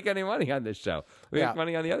 we don't make any money on this show. We make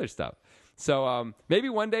money on the other stuff. So maybe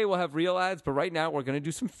one day we'll have real ads, but right now we're going to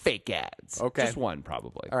do some fake ads. Okay. Just one,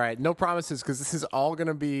 probably. All right, no promises because this is all going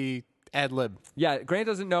to be ad lib. Yeah, Grant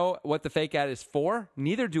doesn't know what the fake ad is for.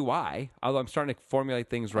 Neither do I, although I'm starting to formulate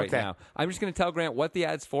things right now. I'm just going to tell Grant what the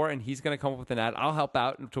ad's for, and he's going to come up with an ad. I'll help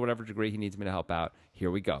out to whatever degree he needs me to help out. Here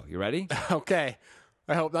we go. You ready? Okay.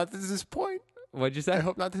 I hope not to disappoint. What'd you say? I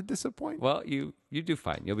hope not to disappoint. Well, you do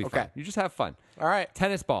fine. You'll be fine. You just have fun. All right.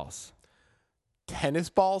 Tennis balls. Tennis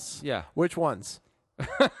balls? Yeah. Which ones?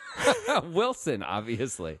 Wilson,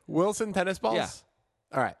 obviously. Wilson tennis balls?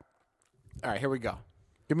 Yeah. All right, here we go.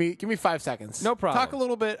 Give me 5 seconds. No problem. Talk a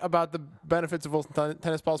little bit about the benefits of Wilson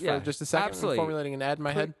tennis balls for just a second. Absolutely. I'm formulating an ad in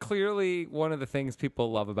my head. Clearly, one of the things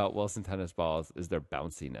people love about Wilson tennis balls is their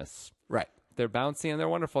bounciness. Right. They're bouncy and they're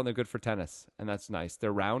wonderful and they're good for tennis, and that's nice.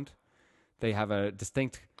 They're round. They have a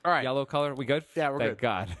distinct yellow color. We good? Yeah, we're Thank good.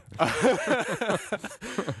 God.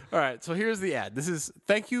 All right, so here's the ad.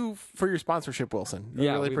 Thank you for your sponsorship, Wilson. I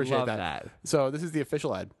Yeah, really we appreciate love that. that. So this is the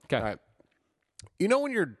official ad. Okay. All right. You know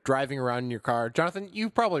when you're driving around in your car, Jonathan, you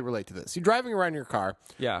probably relate to this. You're driving around in your car,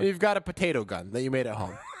 and you've got a potato gun that you made at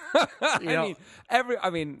home.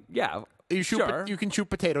 You shoot. Sure. You can shoot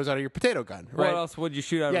potatoes out of your potato gun. Right? What else would you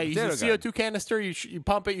shoot out of a you potato use a gun? CO2 canister. You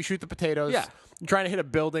pump it. You shoot the potatoes. Yeah. You're trying to hit a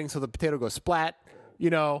building so the potato goes splat. You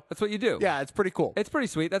know. That's what you do. Yeah, it's pretty cool. It's pretty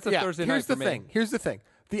sweet. That's a Thursday night for me. Here's the thing.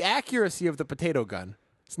 The accuracy of the potato gun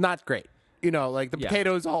is not great. You know, like the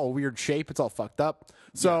potato is all a weird shape. It's all fucked up.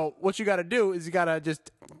 So what you got to do is you got to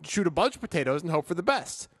just shoot a bunch of potatoes and hope for the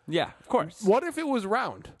best. Yeah, of course. What if it was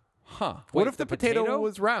round? Huh. What Wait, if the potato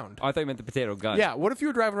was round? Oh, I thought you meant the potato gun. Yeah. What if you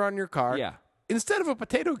were driving around in your car? Yeah. Instead of a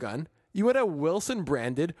potato gun, you had a Wilson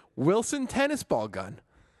branded Wilson tennis ball gun.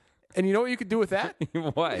 And you know what you could do with that?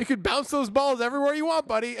 What? You could bounce those balls everywhere you want,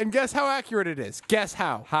 buddy. And guess how accurate it is? Guess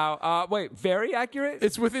how? How? Wait, very accurate?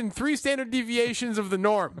 It's within 3 standard deviations of the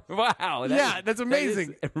norm. Wow. That's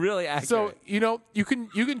amazing. That is really accurate. So, you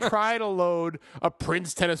can try to load a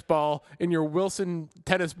Prince tennis ball in your Wilson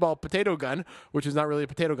tennis ball potato gun, which is not really a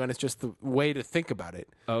potato gun. It's just the way to think about it.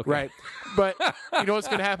 Okay. Right? But you know what's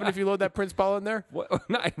going to happen if you load that Prince ball in there? What?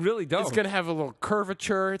 No, I really don't. It's going to have a little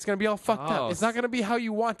curvature. It's going to be all fucked up. It's not going to be how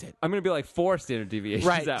you want it. I'm going to be like 4 standard deviations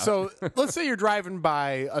Right. out. So let's say you're driving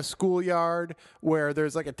by a schoolyard where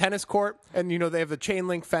there's like a tennis court and, they have the chain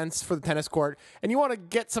link fence for the tennis court and you want to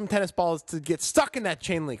get some tennis balls to get stuck in that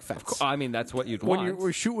chain link fence. I mean, that's what you'd When want.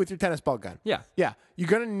 you shoot with your tennis ball gun. Yeah. Yeah. You're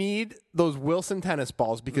going to need those Wilson tennis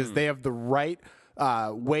balls because they have the right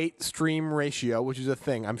weight stream ratio, which is a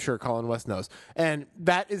thing I'm sure Colin West knows. And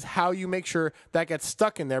that is how you make sure that gets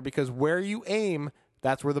stuck in there because where you aim,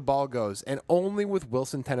 that's where the ball goes. And only with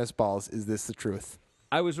Wilson tennis balls is this the truth.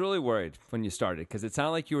 I was really worried when you started because it sounded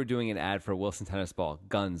like you were doing an ad for Wilson tennis ball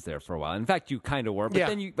guns there for a while. In fact, you kind of were, but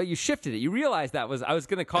then you shifted it. You realized I was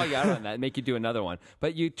going to call you out on that and make you do another one,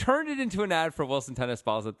 but you turned it into an ad for Wilson tennis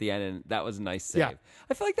balls at the end, and that was a nice save. Yeah.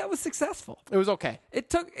 I feel like that was successful. It was okay. It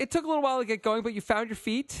took a little while to get going, but you found your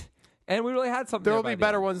feet, and we really had something. There will be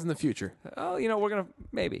better ones in the future. Oh, we're gonna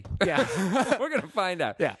maybe. Yeah, we're gonna find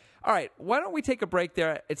out. Yeah. All right. Why don't we take a break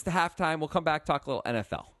there? It's the halftime. We'll come back, talk a little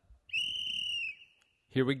NFL.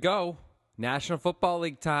 Here we go. National Football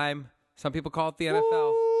League time. Some people call it the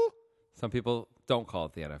NFL. Woo! Some people don't call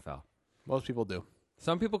it the NFL. Most people do.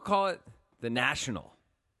 Some people call it the National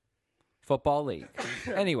Football League.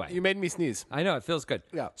 Anyway. You made me sneeze. I know. It feels good.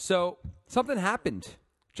 Yeah. So something happened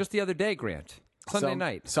just the other day, Grant. Sunday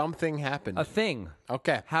night. Something happened. A thing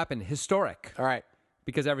Okay. happened. Historic. All right.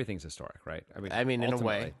 Because everything's historic, right? I mean, in a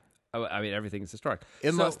way. ultimately, everything's historic.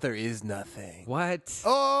 Unless there is nothing. What?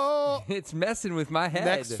 Oh! It's messing with my head.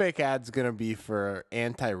 Next fake ad's going to be for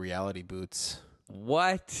anti-reality boots.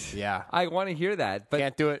 What? Yeah. I want to hear that, but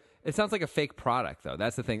Can't do it. it sounds like a fake product, though.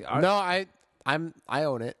 That's the thing. No, I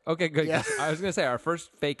own it. Okay, good. Yeah. I was going to say, our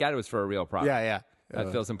first fake ad was for a real product. Yeah.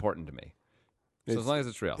 That feels important to me. So as long as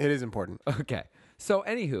it's real. It is important. Okay. So,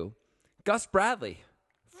 anywho, Gus Bradley,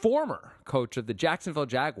 former coach of the Jacksonville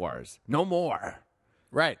Jaguars, no more.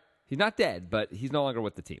 Right. He's not dead, but he's no longer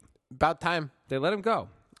with the team. About time. They let him go.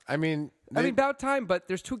 I mean, about time, but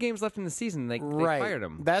there's 2 games left in the season. They fired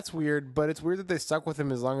him. That's weird, but it's weird that they stuck with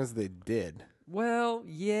him as long as they did. Well,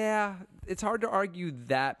 yeah. It's hard to argue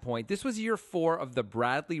that point. This was year 4 of the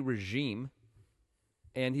Bradley regime,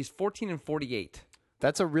 and he's 14-48.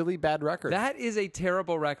 That's a really bad record. That is a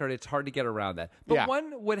terrible record. It's hard to get around that. But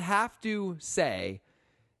one would have to say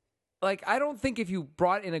like, I don't think if you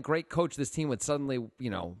brought in a great coach, this team would suddenly,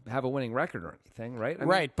 have a winning record or anything, right? I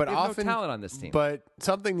mean, But they have often no talent on this team. But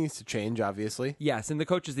something needs to change, obviously. Yes, and the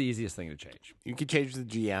coach is the easiest thing to change. You could change the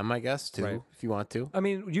GM, I guess, too, Right. if you want to. I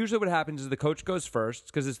mean, usually what happens is the coach goes first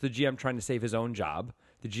because it's the GM trying to save his own job.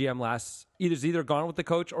 The GM lasts either gone with the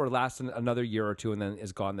coach or lasts another year or two and then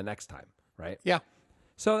is gone the next time, right? Yeah.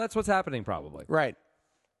 So that's what's happening probably. Right.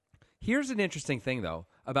 Here's an interesting thing, though,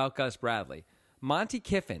 about Gus Bradley. Monty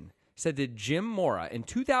Kiffin said to Jim Mora in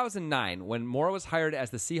 2009, when Mora was hired as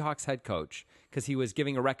the Seahawks head coach, because he was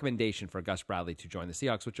giving a recommendation for Gus Bradley to join the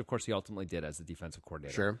Seahawks, which, of course, he ultimately did as the defensive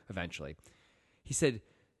coordinator eventually. He said,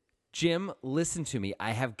 Jim, listen to me.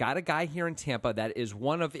 I have got a guy here in Tampa that is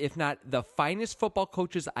one of, if not the finest football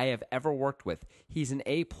coaches I have ever worked with. He's an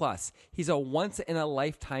A+. He's a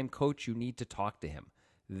once-in-a-lifetime coach. You need to talk to him.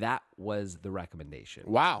 That was the recommendation.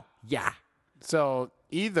 Wow. Yeah. So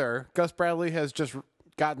either Gus Bradley has just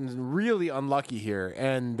gotten really unlucky here,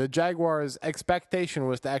 and the Jaguars' expectation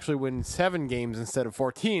was to actually win 7 games instead of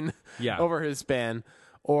 14 over his span,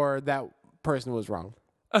 or that person was wrong.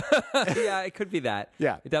 Yeah, it could be that.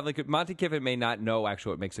 Yeah. It definitely could. Monty Kiffin may not know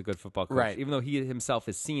actually what makes a good football coach. Right. Even though he himself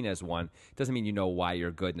is seen as one, doesn't mean you know why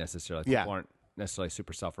you're good necessarily. People aren't necessarily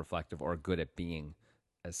super self-reflective or good at being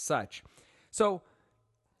as such. So,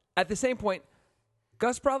 at the same point,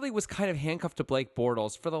 Gus Bradley was kind of handcuffed to Blake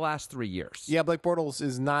Bortles for the last 3 years. Yeah, Blake Bortles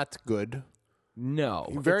is not good. No.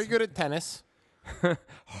 Very good at tennis.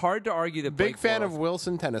 Hard to argue that Big Blake fan Bortles, of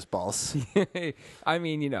Wilson tennis balls. I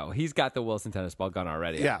mean, he's got the Wilson tennis ball gun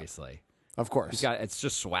already, obviously. Of course. It's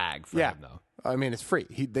just swag for him, though. I mean, it's free.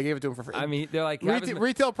 They gave it to him for free. I mean, they're like...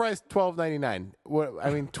 Retail price $12.99. I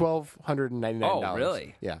mean, $1,299. Oh,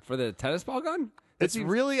 really? Yeah. For the tennis ball gun? It's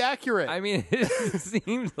really accurate. I mean, it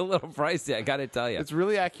seems a little pricey, I got to tell you. It's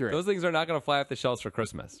really accurate. Those things are not going to fly off the shelves for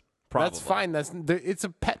Christmas. Probably. That's fine. It's a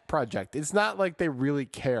pet project. It's not like they really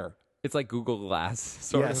care. It's like Google Glass,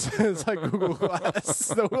 sort of. It's like Google Glass,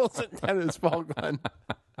 the Wilson tennis ball gun.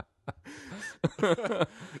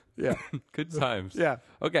 Yeah. Good times. Yeah.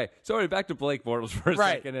 Okay, so back to Blake Bortles for a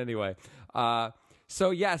second anyway.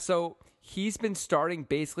 So he's been starting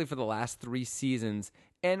basically for the last 3 seasons,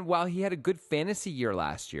 and while he had a good fantasy year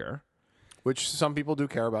last year, which some people do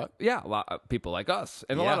care about. Yeah, a lot of people like us,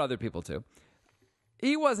 and a lot of other people too.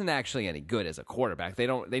 He wasn't actually any good as a quarterback.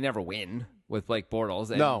 They never win with Blake Bortles.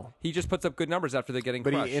 And no. He just puts up good numbers after they're getting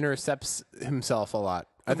crushed. But he intercepts himself a lot.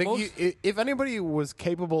 I think if anybody was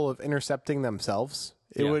capable of intercepting themselves,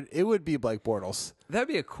 it would be Blake Bortles. That'd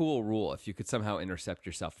be a cool rule if you could somehow intercept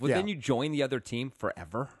yourself. Would then you join the other team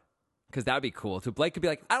forever? Because that would be cool too. Blake could be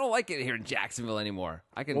like, I don't like it here in Jacksonville anymore.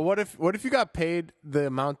 Well, what if you got paid the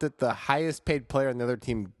amount that the highest paid player on the other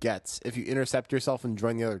team gets if you intercept yourself and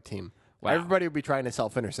join the other team? Wow. Everybody would be trying to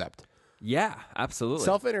self-intercept. Yeah, absolutely.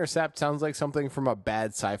 Self-intercept sounds like something from a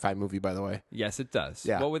bad sci-fi movie, by the way. Yes, it does.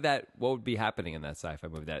 Yeah. What would be happening in that sci-fi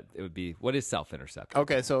movie? What is self-intercept?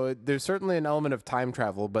 Okay, so there's certainly an element of time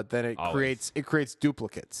travel, but then it creates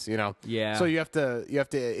duplicates, Yeah. So you have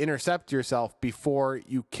to intercept yourself before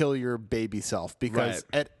you kill your baby self, because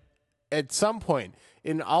at some point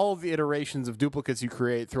in all of the iterations of duplicates you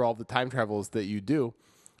create through all the time travels that you do,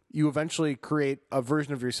 you eventually create a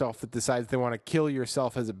version of yourself that decides they want to kill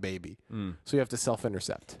yourself as a baby. So you have to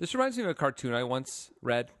self-intercept. This reminds me of a cartoon I once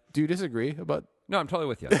read. Do you disagree about... No, I'm totally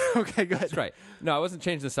with you. Okay, good. That's right. No, I wasn't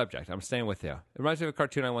changing the subject. I'm staying with you. It reminds me of a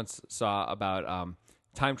cartoon I once saw about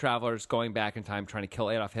time travelers going back in time trying to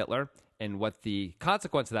kill Adolf Hitler. And what the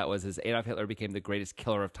consequence of that was is Adolf Hitler became the greatest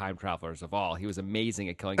killer of time travelers of all. He was amazing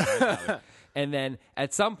at killing time travelers. And then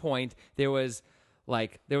at some point, there was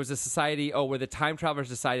a society, where the time travelers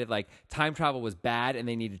decided time travel was bad and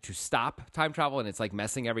they needed to stop time travel, and it's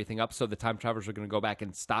messing everything up. So the time travelers are going to go back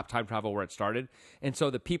and stop time travel where it started. And so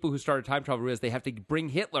the people who started time travel realized they have to bring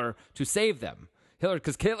Hitler to save them.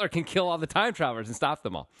 Because Hitler can kill all the time travelers and stop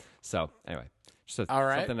them all. So anyway,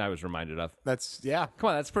 something I was reminded of. Come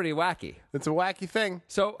on, that's pretty wacky. It's a wacky thing.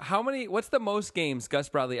 So what's the most games Gus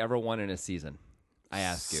Bradley ever won in a season? I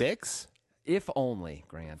ask you. 6? If only,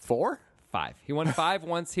 Grant. 4? 5. He won 5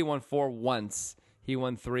 once. He won 4 once. He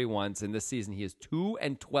won 3 once. And this season, he is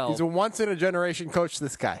 2-12. He's a once-in-a-generation coach,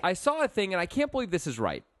 this guy. I saw a thing, and I can't believe this is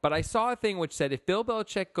right, but I saw a thing which said if Bill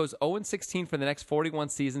Belichick goes 0-16 for the next 41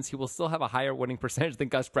 seasons, he will still have a higher winning percentage than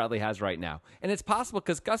Gus Bradley has right now. And it's possible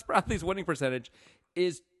because Gus Bradley's winning percentage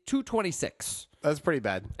is 226. That's pretty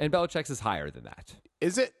bad. And Belichick's is higher than that.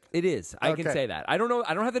 Is it? It is. I can say that. I don't know.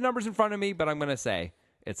 I don't have the numbers in front of me, but I'm going to say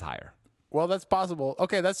it's higher. Well, that's possible.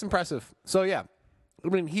 Okay, that's impressive. So, yeah. I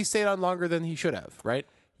mean, he stayed on longer than he should have, right?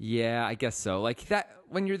 Yeah, I guess so. Like that,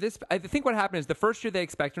 when you're this, I think what happened is the first year they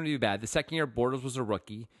expected him to be bad. The second year, Bortles was a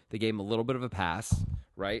rookie. They gave him a little bit of a pass,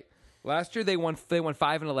 right? Last year they won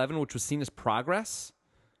 5-11, which was seen as progress,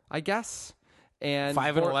 I guess. And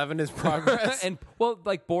 5-11 is progress. And well,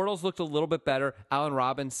 like Bortles looked a little bit better. Allen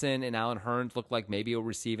Robinson and Allen Hurns looked like maybe a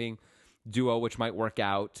receiving duo, which might work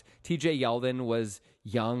out. T.J. Yeldon was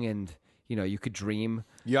young and, you could dream.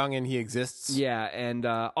 Young and he exists. Yeah, and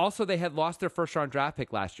also they had lost their first-round draft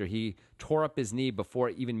pick last year. He tore up his knee before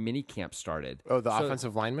even minicamp started. Oh, the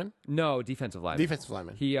offensive lineman? No, defensive lineman. Defensive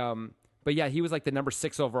lineman. But yeah, he was like the number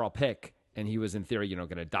 6 overall pick, and he was in theory,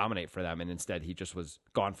 going to dominate for them, and instead he just was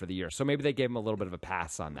gone for the year. So maybe they gave him a little bit of a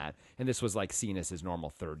pass on that, and this was like seen as his normal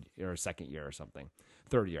third or second year or something.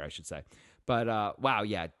 Third year, I should say. But wow,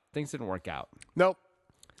 yeah, things didn't work out. Nope.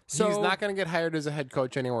 So he's not going to get hired as a head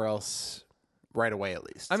coach anywhere else right away, at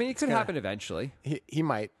least. I mean, it could happen eventually. He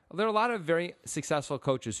might. There are a lot of very successful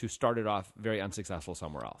coaches who started off very unsuccessful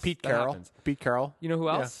somewhere else. Pete That Carroll. happens. Pete Carroll. You know who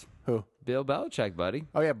else? Yeah. Who? Bill Belichick, buddy.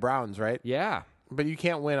 Oh, yeah, Browns, right? Yeah. But you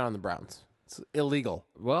can't win on the Browns. It's illegal.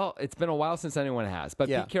 Well, it's been a while since anyone has. But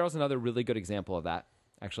Yeah. Pete Carroll's another really good example of that,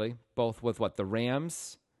 actually. Both with the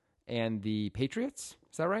Rams and the Patriots?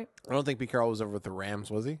 Is that right? I don't think Pete Carroll was over with the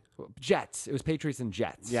Rams, was he? Jets. It was Patriots and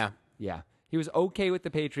Jets. Yeah. Yeah. He was okay with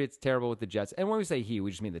the Patriots, terrible with the Jets. And when we say he,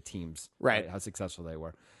 we just mean the teams. Right. How successful they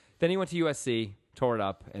were. Then he went to USC, tore it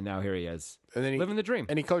up, and now here he is. And then living the dream.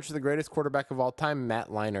 And he coached the greatest quarterback of all time, Matt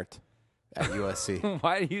Leinart, at USC.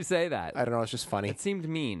 Why do you say that? I don't know. It's just funny. It seemed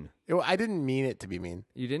mean. I didn't mean it to be mean.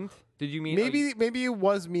 You didn't? Did you mean Maybe it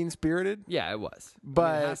was mean-spirited. Yeah, it was.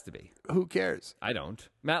 But it has to be. Who cares? I don't.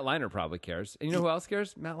 Matt Leinart probably cares. And you know who else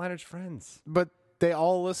cares? Matt Leinart's friends. But they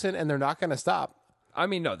all listen, and they're not going to stop. I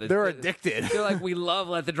mean, no. They're addicted. They're like, we love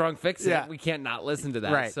Let the Drunk Fix It. Yeah. We can't not listen to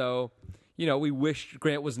that. Right. So, we wish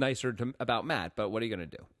Grant was nicer about Matt, but what are you going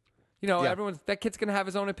to do? Yeah. That kid's going to have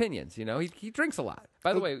his own opinions. He drinks a lot.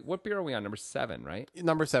 By the way, what beer are we on? Number 7, right?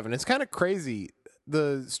 Number 7. It's kind of crazy,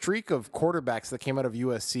 the streak of quarterbacks that came out of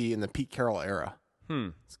USC in the Pete Carroll era.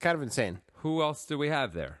 It's kind of insane. Who else do we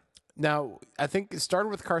have there? Now, I think it started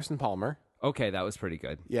with Carson Palmer. Okay, that was pretty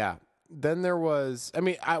good. Yeah. Then there was, I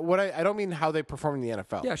mean, I don't mean how they performed in the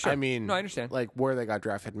NFL. Yeah, sure. I mean, no, I understand. Like where they got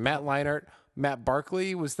drafted. Matt Leinart, Matt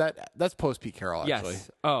Barkley, that's post Pete Carroll, actually.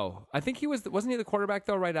 Yes. Oh, I think wasn't he the quarterback,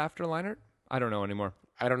 though, right after Leinart? I don't know anymore.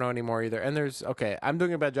 I don't know anymore either. And I'm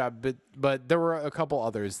doing a bad job, but there were a couple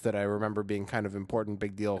others that I remember being kind of important,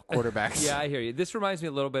 big deal quarterbacks. Yeah, I hear you. This reminds me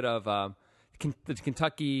a little bit of the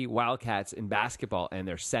Kentucky Wildcats in basketball and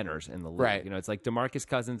their centers in the league. Right. It's like DeMarcus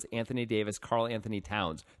Cousins, Anthony Davis, Karl Anthony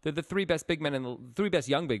Towns. They're the 3 best big men three best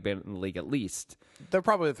young big men in the league, at least. They're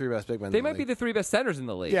probably the 3 best big men. They might be the 3 best centers in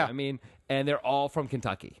the league. Yeah. I mean, and they're all from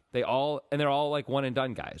Kentucky. They're all like one and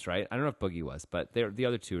done guys, right? I don't know if Boogie was, but the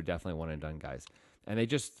other 2 are definitely one and done guys. And they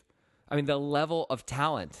just, the level of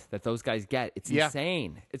talent that those guys get, it's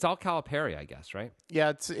insane. It's all Calipari, I guess, right?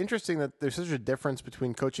 Yeah, it's interesting that there's such a difference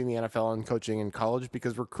between coaching the NFL and coaching in college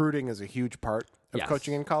because recruiting is a huge part of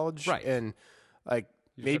coaching in college. Right. And like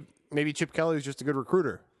maybe Chip Kelly is just a good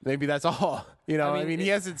recruiter. Maybe that's all. He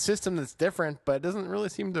has a system that's different, but it doesn't really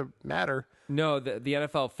seem to matter. No, the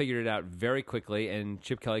NFL figured it out very quickly, and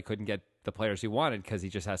Chip Kelly couldn't get the players he wanted because he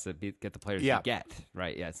just has to get the players he get,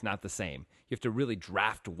 right? Yeah, it's not the same. You have to really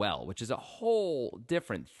draft well, which is a whole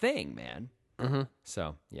different thing, man. Mm-hmm.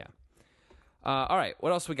 So, yeah. All right,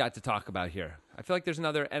 what else we got to talk about here? I feel like there's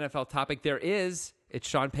another NFL topic. It's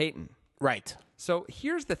Sean Payton. Right. So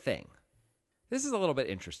here's the thing. This is a little bit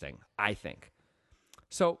interesting, I think.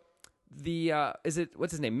 So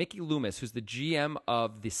what's his name? Mickey Loomis, who's the GM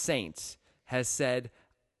of the Saints, has said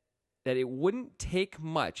that it wouldn't take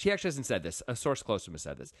much. He actually hasn't said this. A source close to him has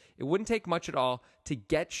said this. It wouldn't take much at all to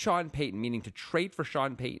get Sean Payton, meaning to trade for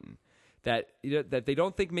Sean Payton. That they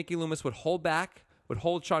don't think Mickey Loomis would hold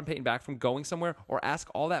Sean Payton back from going somewhere or ask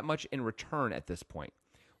all that much in return at this point.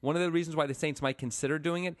 One of the reasons why the Saints might consider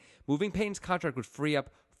doing it, moving Payton's contract would free up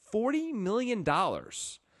 $40 million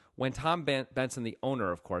when Tom Benson, the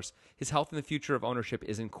owner, of course, his health and the future of ownership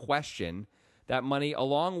is in question. That money,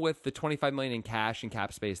 along with the $25 million in cash and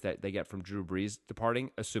cap space that they get from Drew Brees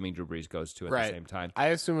departing, assuming Drew Brees goes too at the same time. I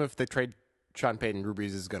assume if they trade Sean Payton, Drew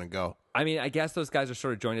Brees is going to go. I mean, I guess those guys are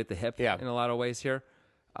sort of joined at the hip in a lot of ways here.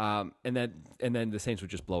 And then the Saints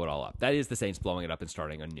would just blow it all up. That is the Saints blowing it up and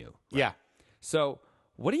starting anew. Right? Yeah. So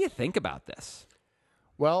what do you think about this?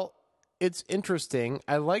 Well, it's interesting.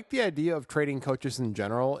 I like the idea of trading coaches in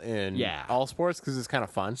general in all sports because it's kind of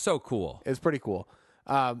fun. So cool. It's pretty cool.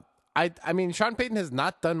 I mean, Sean Payton has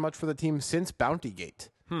not done much for the team since Bountygate.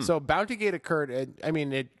 So Bountygate occurred.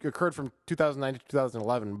 It occurred from 2009 to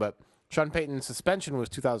 2011, but Sean Payton's suspension was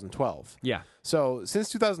 2012. Yeah. So since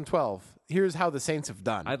 2012, here's how the Saints have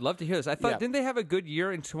done. I'd love to hear this. I thought, Yeah. didn't they have a good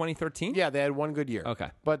year in 2013? Yeah, they had one good year. Okay.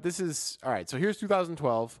 But this is all right. So here's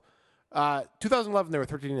 2012. 2011 they were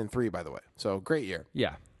 13-3, by the way. So great year.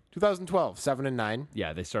 Yeah. 2012 7-9.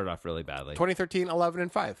 Yeah, they started off really badly. 2013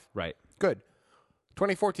 11-5. Right. Good.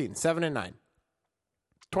 2014 7-9.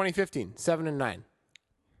 2015 7-9.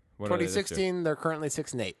 What are they this year? 2016 they're currently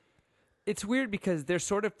 6-8. It's weird because they're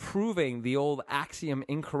sort of proving the old axiom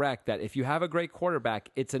incorrect that if you have a great quarterback,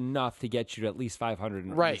 it's enough to get you to at least 500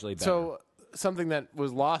 and Right. usually better. So something that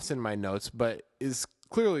was lost in my notes, but is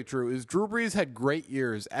clearly true, is Drew Brees had great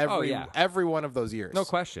years every one of those years. No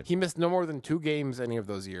question. He missed no more than 2 games any of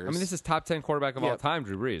those years. I mean, this is top 10 quarterback of all time,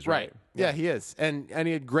 Drew Brees, right? Yeah, he is. And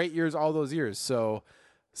he had great years all those years. So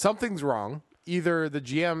something's wrong. Either the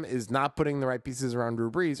GM is not putting the right pieces around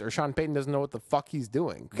Drew Brees or Sean Payton doesn't know what the fuck he's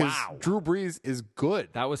doing. Because Wow. Drew Brees is good.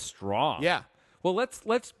 That was strong. Yeah. Well,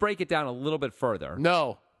 let's break it down a little bit further.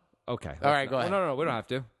 No. Okay. All right, go ahead. No, we don't have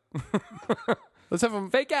to. Let's have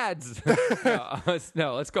him. Fake ads.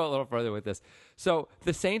 No, let's go a little further with this. So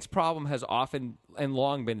the Saints' problem has often and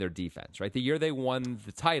long been their defense, right? The year they won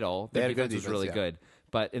the title, their had a good defense was defense, really yeah. good.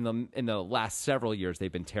 But in the last several years,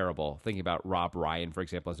 they've been terrible. Thinking about Rob Ryan, for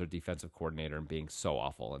example, as their defensive coordinator and being so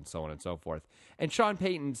awful and so on and so forth. And Sean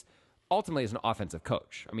Payton's ultimately is an offensive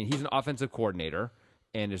coach. I mean, he's an offensive coordinator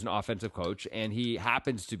and is an offensive coach, and he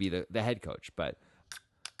happens to be the head coach. But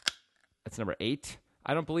that's number 8.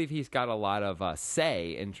 I don't believe he's got a lot of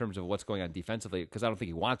say in terms of what's going on defensively because I don't think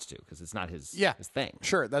he wants to because it's not his thing.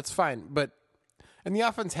 Sure, that's fine. And the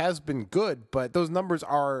offense has been good, but those numbers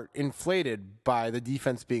are inflated by the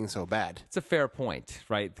defense being so bad. It's a fair point,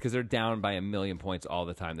 right? Because they're down by 1,000,000 points all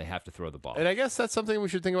the time. They have to throw the ball. And I guess that's something we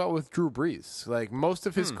should think about with Drew Brees. Like most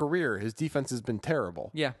of his career, his defense has been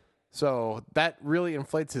terrible. Yeah. So that really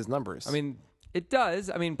inflates his numbers. I mean, it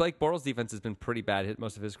does. I mean, Blake Bortles' defense has been pretty bad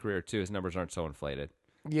most of his career, too. His numbers aren't so inflated.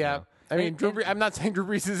 yeah. You know? I mean, Drew Brees, I'm not saying Drew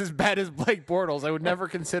Brees is as bad as Blake Bortles. I would never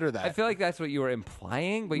consider that. I feel like that's what you were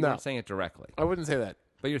implying, but you weren't saying it directly. I wouldn't say that.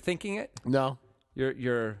 But you're thinking it? No.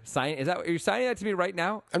 You're signing. Is that you're signing that to me right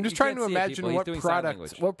now? I'm just You trying can't to see it, imagine people. He's doing sign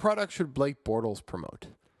language. what product should Blake Bortles promote?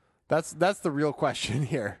 That's the real question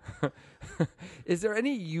here. Is there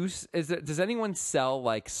any use? Does anyone sell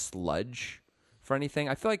like sludge for anything?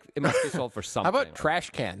 I feel like it must be sold for something. How about trash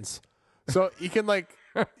cans? So he can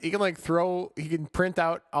print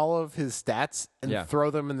out all of his stats and throw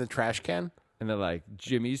them in the trash can. And they're like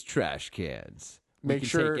Jimmy's trash cans. Make can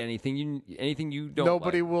sure take anything you don't.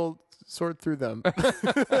 Nobody like. will sort through them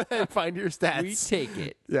and find your stats. We take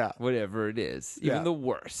it. Yeah. Whatever it is, even Yeah. the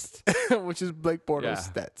worst. Which is Blake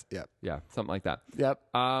Bortles' stats. Yep. Yeah, something like that. Yep.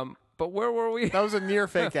 But where were we? That was a near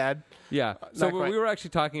fake ad. Yeah. So Not quite. we were actually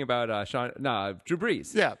talking about Drew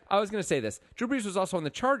Brees. Yeah. I was going to say this. Drew Brees was also on the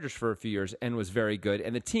Chargers for a few years and was very good,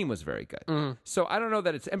 and the team was very good. Mm-hmm. So I don't know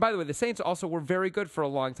that it's. And by the way, the Saints also were very good for a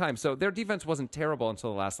long time. So their defense wasn't terrible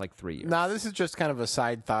until the last 3 years. Nah, this is just kind of a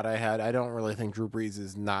side thought I had. I don't really think Drew Brees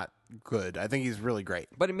is not good. I think he's really great.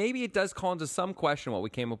 But maybe it does call into some question what we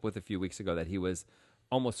came up with a few weeks ago that he was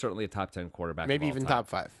almost certainly a top 10 quarterback. Maybe of all even time. top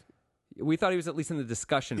 5. We thought he was at least in the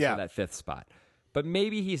discussion Yeah. for that 5th spot. But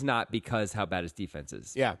maybe he's not because how bad his defense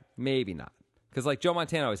is. Yeah. Maybe not. Because Joe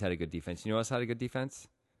Montana always had a good defense. You know who else had a good defense?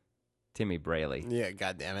 Timmy Braley. Yeah,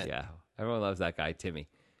 God damn it. Yeah. Everyone loves that guy, Timmy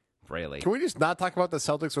Braley. Can we just not talk about the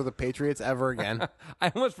Celtics or the Patriots ever again?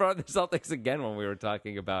 I almost brought up the Celtics again when we were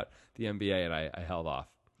talking about the NBA, and I held off.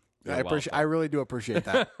 I really do appreciate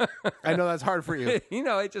that. I know that's hard for you.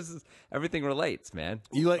 It just everything relates, man.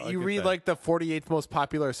 You read the 48th most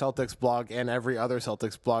popular Celtics blog and every other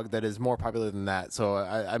Celtics blog that is more popular than that. So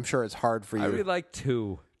I'm sure it's hard for you. I read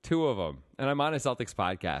two of them, and I'm on a Celtics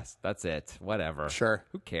podcast. That's it. Whatever. Sure.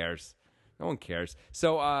 Who cares? No one cares.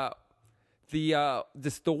 So the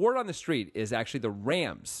word on the street is actually the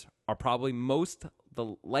Rams are probably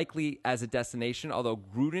the likely as a destination, although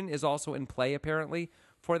Gruden is also in play apparently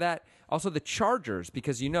for that. Also the Chargers,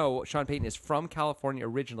 because Sean Payton is from California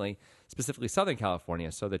originally, specifically Southern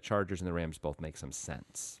California, so the Chargers and the Rams both make some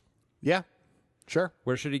sense. Yeah, sure.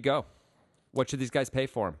 Where should he go? What should these guys pay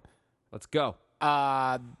for him? Let's go.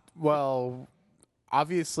 Well,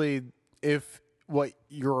 obviously, if what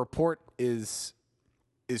your report is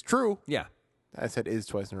true, Yeah. I said is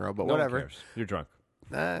twice in a row, but No whatever. one cares. You're drunk.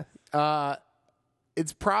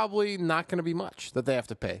 It's probably not going to be much that they have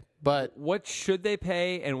to pay. But What should they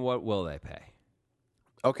pay and what will they pay?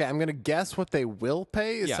 okay, I'm going to guess what they will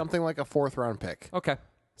pay is something like a 4th round pick, Okay.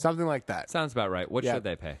 something like that. Sounds about right. What Yeah. should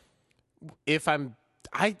they pay? If I'm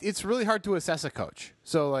it's really hard to assess a coach.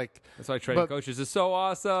 So like That's why trading coaches is so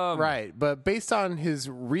awesome. right, but based on his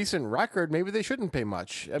recent record, maybe they shouldn't pay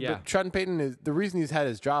much. Yeah. But Sean Payton is the reason he's had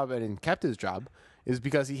his job and kept his job is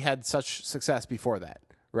because he had such success before that.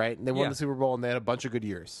 Right? And they won the Super Bowl, and they had a bunch of good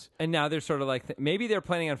years. And now they're sort of like, maybe they're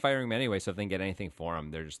planning on firing him anyway, so if they can get anything for him,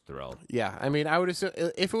 they're just thrilled. Yeah, I mean, I would assume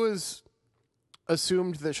if it was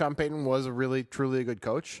assumed that Sean Payton was a really, truly a good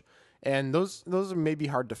coach, and those are maybe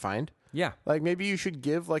hard to find. Yeah. Like, maybe you should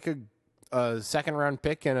give, like, a second-round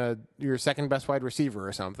pick and your second-best wide receiver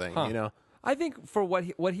or something, you know? I think for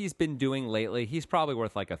what he's been doing lately, he's probably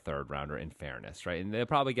worth like a third-rounder in fairness, right? And they'll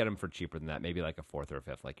probably get him for cheaper than that, maybe like a fourth or a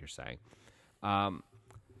fifth, like you're saying.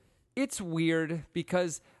 It's weird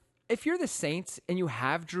because if you're the Saints and you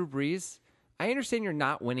have Drew Brees, I understand you're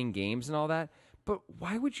not winning games and all that, but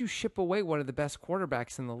why would you ship away one of the best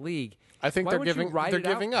quarterbacks in the league? I think they're giving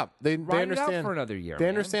up. They understand it out for another year. They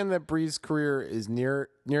understand that Brees' career is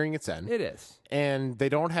nearing its end. It is, and they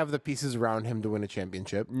don't have the pieces around him to win a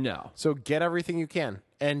championship. No, so get everything you can,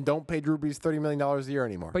 and don't pay Drew Brees $30 million a year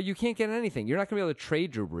anymore. But you can't get anything. You're not going to be able to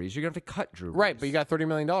trade Drew Brees. You're going to have to cut Drew Brees. Right, but you got $30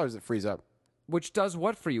 million that frees up. Which does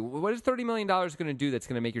what for you? What is $30 million going to do that's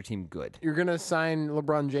going to make your team good? You're going to sign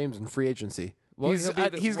LeBron James in free agency. Well, he's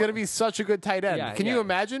going to be such a good tight end. Yeah, Can you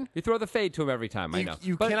imagine? You throw the fade to him every time. I know.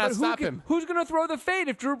 You cannot stop him. Who's going to throw the fade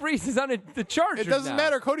if Drew Brees is on the Chargers? It doesn't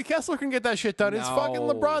matter. Cody Kessler can get that shit done. No. It's fucking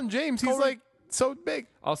LeBron James. He's like so big.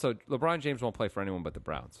 Also, LeBron James won't play for anyone but the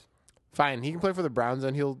Browns. Fine. He can play for the Browns,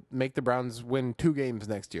 and he'll make the Browns win 2 games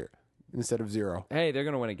next year instead of 0. Hey, they're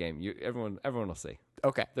going to win a game. Everyone will see.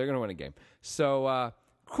 Okay. They're going to win a game. So,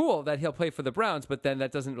 cool that he'll play for the Browns, but then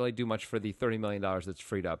that doesn't really do much for the $30 million that's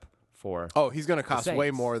freed up for. Oh, he's going to cost way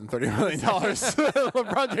more than $30 million.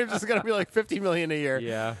 LeBron James is going to be like $50 million a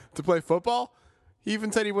year to play football. He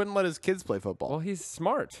even said he wouldn't let his kids play football. Well, he's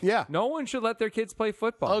smart. Yeah. No one should let their kids play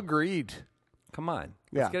football. Agreed. Come on.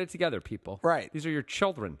 Let's get it together, people. Right. These are your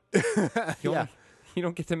children. You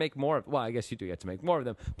don't get to make more of. Well, I guess you do get to make more of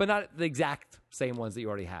them, but not the exact same ones that you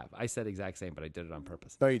already have. I said exact same, but I did it on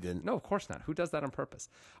purpose. No, you didn't. No, of course not. Who does that on purpose?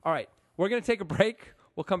 All right. We're going to take a break.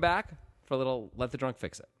 We'll come back for a little Let the Drunk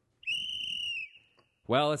Fix It.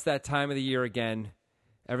 Well, it's that time of the year again.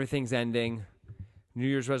 Everything's ending. New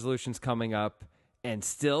Year's resolutions coming up. And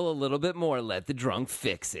still a little bit more Let the Drunk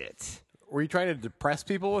Fix It. Were you trying to depress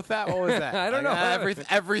people with that? What was that? I don't know.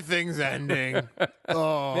 Everything's ending.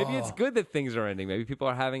 Oh. Maybe it's good that things are ending. Maybe people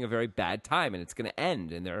are having a very bad time and it's going to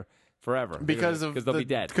end and they're forever. Because they'll be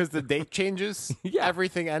dead. Because the date changes?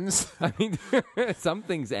 Everything ends? I mean, some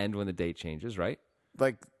things end when the date changes, right?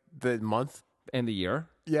 Like the month? And the year?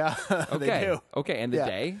 Yeah, okay. They do. Okay, and the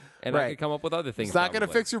day. And I could come up with other things. It's not going to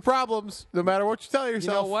fix your problems, no matter what you tell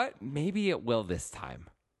yourself. You know what? Maybe it will this time.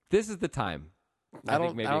 This is the time. I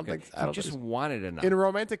don't think I just want it enough. In a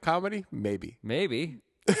romantic comedy, maybe.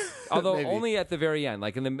 Although only at the very end,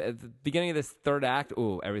 like at the beginning of this third act,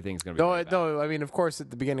 everything's going to be No, I mean, of course,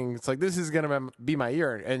 at the beginning, it's like, this is going to be my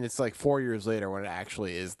year. And it's like 4 years later when it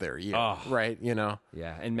actually is their year. Right? You know?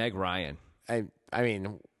 Yeah, and Meg Ryan. I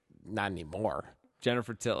mean, not anymore.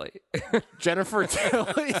 Jennifer Tilly. Jennifer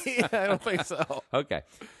Tilly? I don't think so. Okay.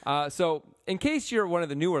 So, in case you're one of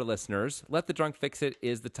the newer listeners, Let the Drunk Fix It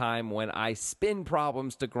is the time when I spin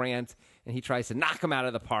problems to Grant and he tries to knock them out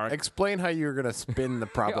of the park. Explain how you're going to spin the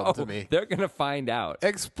problem to me. They're going to find out.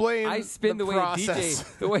 Explain I spin the way process.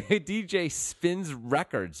 the way a DJ spins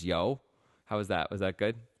records, yo. How was that? Was that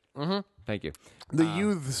good? Mm-hmm. Thank you. The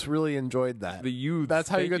youths really enjoyed that. The youths. That's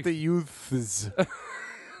how you get the youths.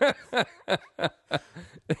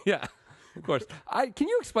 Yeah, of course. Can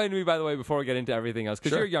you explain to me, by the way, before we get into everything else?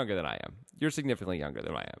 Because you're younger than I am. You're significantly younger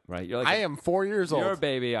than I am, right? You're like I am 4 years old. You're a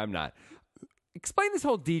baby. I'm not. Explain this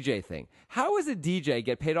whole DJ thing. How does a DJ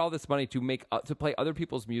get paid all this money to play other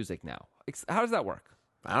people's music now? How does that work?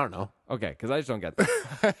 I don't know. Okay, because I just don't get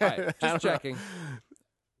that. All right, just checking.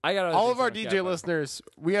 I got all of our DJ listeners.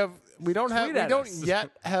 We don't yet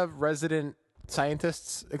have resident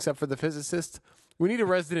scientists except for the physicist. We need a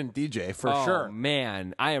resident DJ for sure. Oh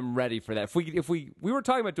man, I am ready for that. If we were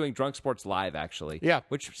talking about doing Drunk Sports Live actually,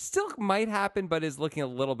 which still might happen, but is looking a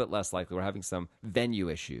little bit less likely. We're having some venue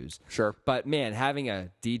issues. Sure, but man, having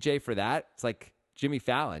a DJ for that, it's like Jimmy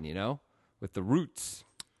Fallon, with the Roots.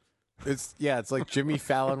 It's like Jimmy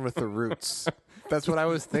Fallon with the Roots. That's what I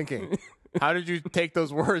was thinking. How did you take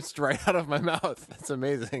those words right out of my mouth? That's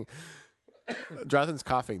amazing. Jonathan's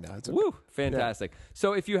coughing now. It's okay. Woo! Fantastic. Yeah.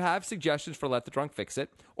 So if you have suggestions for Let the Drunk Fix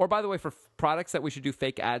It, or by the way, for products that we should do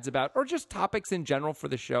fake ads about, or just topics in general for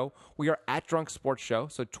the show, we are at Drunk Sports Show,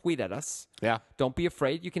 so tweet at us. Yeah. Don't be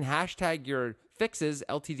afraid. You can hashtag your fixes,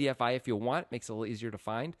 LTDFI, if you want. Makes it a little easier to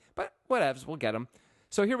find. But whatevs, we'll get them.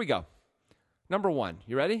 So here we go. Number 1.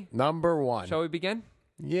 You ready? Number 1. Shall we begin?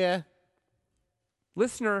 Yeah.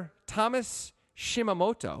 Listener Thomas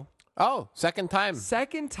Shimamoto. Oh, second time.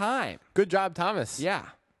 Second time. Good job, Thomas. Yeah.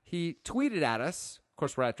 He tweeted at us. Of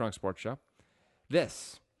course, we're at Drunk Sports Show.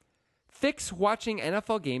 This. Fix watching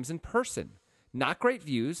NFL games in person. Not great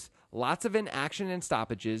views. Lots of inaction and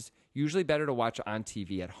stoppages. Usually better to watch on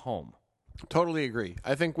TV at home. Totally agree.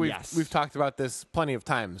 I think we've talked about this plenty of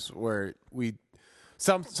times where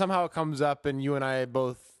somehow it comes up and you and I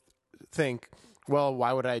both think, well,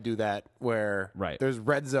 why would I do that? Where there's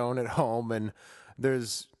red zone at home and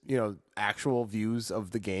there's actual views of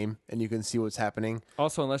the game and you can see what's happening.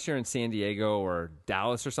 Also, unless you're in San Diego or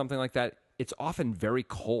Dallas or something like that, it's often very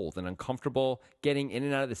cold and uncomfortable. Getting in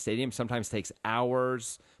and out of the stadium sometimes takes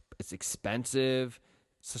hours. It's expensive.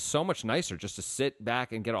 It's so much nicer just to sit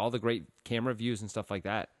back and get all the great camera views and stuff like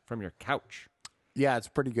that from your couch. Yeah, it's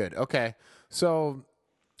pretty good. Okay, so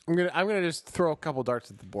I'm gonna just throw a couple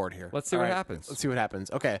darts at the board here. Let's see what happens. Let's see what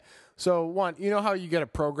happens. Okay, so one, you know how you get a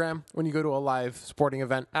program when you go to a live sporting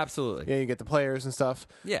event? Absolutely. Yeah, you get the players and stuff.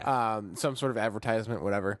 Yeah. Some sort of advertisement,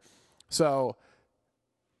 whatever. So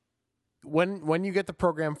when you get the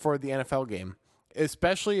program for the NFL game,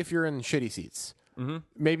 especially if you're in shitty seats,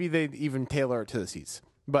 maybe they even tailor it to the seats.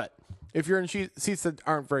 But if you're in seats that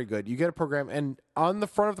aren't very good, you get a program, and on the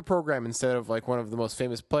front of the program, instead of like one of the most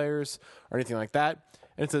famous players or anything like that,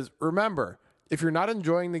 and it says, remember, if you're not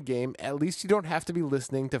enjoying the game, at least you don't have to be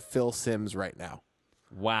listening to Phil Simms right now.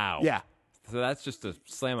 Wow. Yeah. So that's just a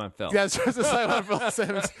slam on Phil. Yeah, it's just a slam on Phil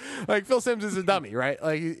Simms. Like, Phil Simms is a dummy, right?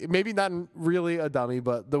 Like, maybe not really a dummy,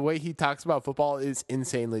 but the way he talks about football is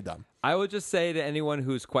insanely dumb. I would just say to anyone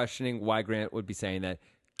who's questioning why Grant would be saying that,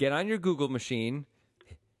 get on your Google machine,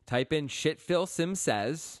 type in shit Phil Simms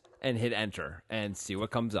says, and hit enter and see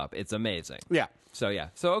what comes up. It's amazing. Yeah. So, yeah.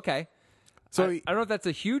 So, okay. So I don't know if that's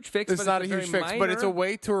a huge fix. It's but not it's a huge fix, minor. but it's a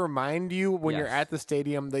way to remind you when you're Yes. at the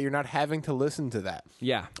stadium that you're not having to listen to that.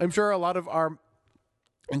 Yeah. I'm sure a lot of our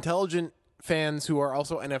intelligent fans who are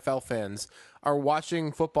also NFL fans are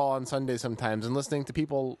watching football on Sunday sometimes and listening to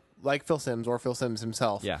people like Phil Simms or Phil Simms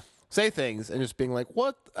himself say things and just being like,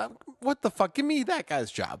 what the fuck? Give me that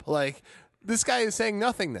guy's job. Like, this guy is saying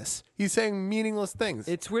nothingness. He's saying meaningless things.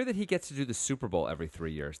 It's weird that he gets to do the Super Bowl every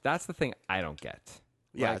 3 years. That's the thing I don't get.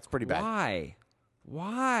 Yeah, it's pretty bad.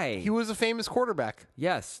 Why? He was a famous quarterback.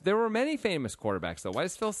 Yes, there were many famous quarterbacks, though. Why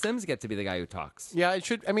does Phil Simms get to be the guy who talks? Yeah, it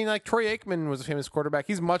should. I mean, like, Troy Aikman was a famous quarterback.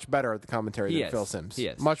 He's much better at the commentary than Phil Simms. He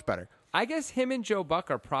is. Much better. I guess him and Joe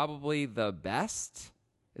Buck are probably the best.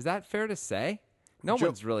 Is that fair to say? No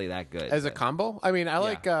one's really that good. As a combo? I mean, I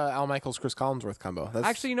like Al Michaels, Chris Collinsworth combo.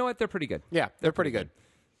 Actually, you know what? They're pretty good. Yeah, they're pretty good.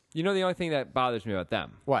 You know the only thing that bothers me about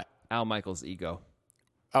them? What? Al Michaels' ego.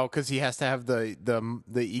 Oh, because he has to have the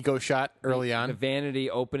ego shot early on. The vanity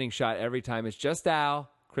opening shot every time. It's just Al.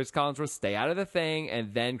 Chris Collinsworth, stay out of the thing,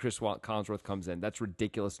 and then Chris Collinsworth comes in. That's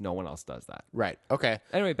ridiculous. No one else does that. Right. Okay.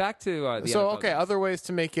 Anyway, back to the So, NFL okay, games. other ways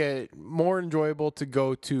to make it more enjoyable to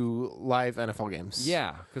go to live NFL games.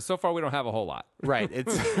 Yeah, because so far we don't have a whole lot. Right.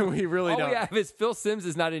 It's we really All don't. we have is Phil Simms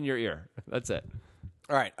is not in your ear. That's it.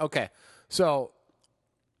 All right. Okay. So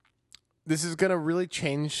this is going to really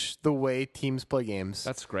change the way teams play games.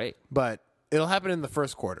 That's great. But it'll happen in the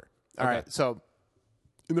first quarter. All right. So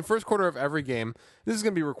in the first quarter of every game, this is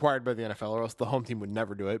going to be required by the NFL, or else the home team would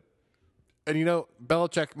never do it. And,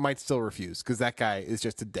 Belichick might still refuse because that guy is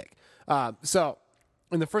just a dick. So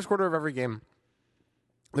in the first quarter of every game,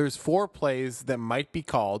 there's 4 plays that might be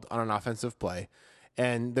called on an offensive play.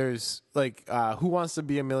 And there's like Who Wants to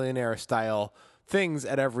Be a Millionaire style things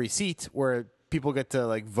at every seat where people get to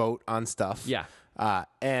like vote on stuff. Yeah.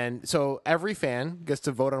 And so every fan gets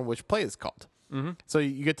to vote on which play is called. Mm-hmm. So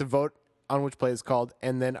you get to vote on which play is called,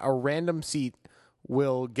 and then a random seat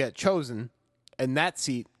will get chosen, and that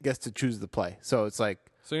seat gets to choose the play. So it's like...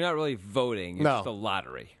 So you're not really voting. It's just a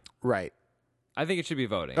lottery. Right. I think it should be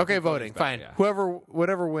voting. Okay, voting. Fine. Yeah.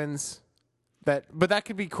 Whatever wins. But that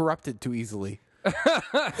could be corrupted too easily.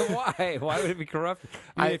 Why? Why would it be corrupt?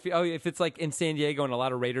 If it's like in San Diego and a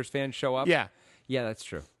lot of Raiders fans show up? Yeah. Yeah, that's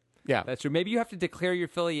true. Yeah, that's true. Maybe you have to declare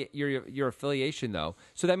your affiliation though.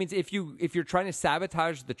 So that means if you're trying to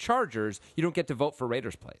sabotage the Chargers, you don't get to vote for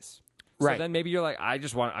Raiders plays. Right. So then maybe you're like, I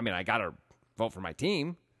gotta vote for my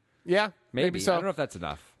team. Yeah, maybe so. I don't know if that's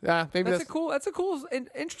enough. Yeah, maybe that's a cool,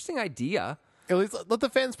 interesting idea. At least let the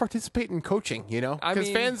fans participate in coaching.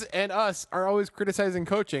 Because fans and us are always criticizing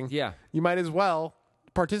coaching. Yeah, you might as well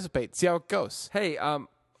participate. See how it goes. Hey, I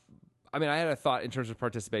had a thought in terms of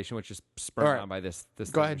participation, which is spurred on by this thing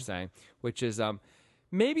you're saying, which is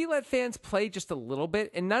maybe let fans play just a little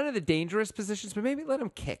bit, and none of the dangerous positions, but maybe let them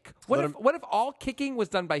kick. What if all kicking was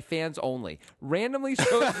done by fans only, randomly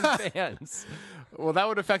chosen fans? Well, that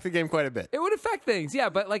would affect the game quite a bit. It would affect things, yeah,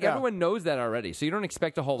 but everyone knows that already, so you don't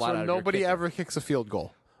expect a whole lot. So out nobody of your ever kicks a field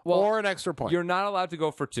goal or an extra point. You're not allowed to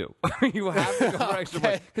go for 2. You have to go for extra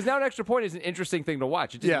point because now an extra point is an interesting thing to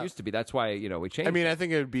watch. It didn't used to be. That's why we changed. I mean, I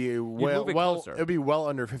think it would be it would be well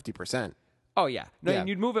under 50%. Oh, yeah. No, and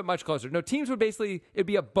you'd move it much closer. No, teams would it'd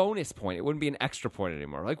be a bonus point. It wouldn't be an extra point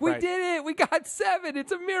anymore. Like, we did it. We got 7.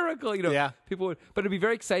 It's a miracle. People would, but it'd be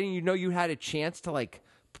very exciting. You had a chance to,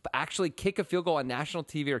 actually kick a field goal on national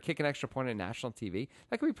TV or kick an extra point on national TV.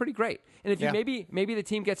 That could be pretty great. And if you maybe the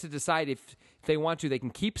team gets to decide if they want to, they can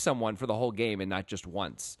keep someone for the whole game and not just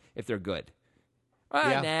once if they're good.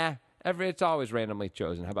 Nah. It's always randomly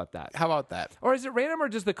chosen. How about that? Or is it random or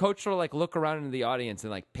does the coach sort of look around into the audience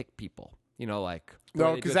and pick people? No,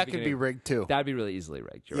 because that could be rigged too. That'd be really easily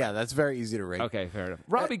rigged. That's very easy to rig. Okay, fair enough.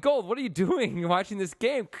 Robbie Gold, what are you doing? You're watching this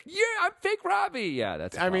game? Yeah, I'm fake Robbie. Yeah,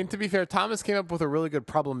 that's. I mean, to be fair, Thomas came up with a really good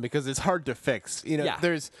problem because it's hard to fix.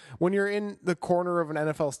 There's when you're in the corner of an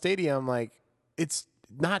NFL stadium, it's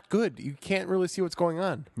not good. You can't really see what's going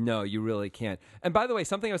on. No, you really can't. And by the way,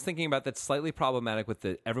 something I was thinking about that's slightly problematic with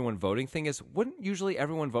the everyone voting thing is wouldn't usually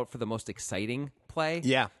everyone vote for the most exciting play?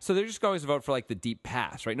 Yeah. So they're just going to vote for the deep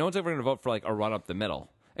pass, right? No one's ever going to vote for a run up the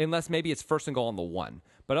middle. Unless maybe it's first and goal on the 1.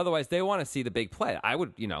 But otherwise they want to see the big play. I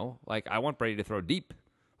would, I want Brady to throw deep.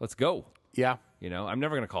 Let's go. Yeah. I'm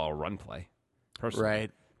never going to call a run play. Personally.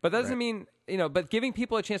 Right. But that doesn't mean, but giving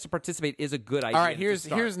people a chance to participate is a good idea. All right, here's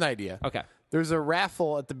an idea. Okay. There's a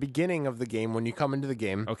raffle at the beginning of the game when you come into the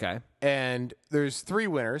game. Okay. And there's 3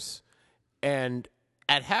 winners. And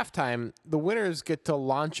at halftime, the winners get to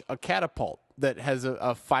launch a catapult that has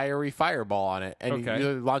a fiery fireball on it. And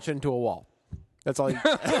you launch it into a wall. That's all.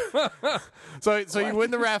 So you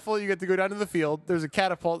win the raffle. You get to go down to the field. There's a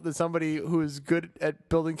catapult that somebody who is good at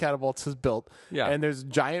building catapults has built. Yeah. And there's a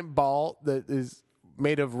giant ball that is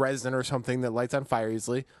made of resin or something that lights on fire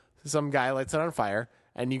easily. Some guy lights it on fire,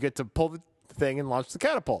 and you get to pull the thing and launch the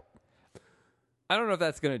catapult. I don't know if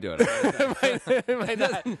that's going to do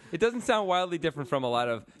it. It doesn't sound wildly different from a lot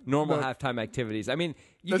of normal halftime activities. I mean,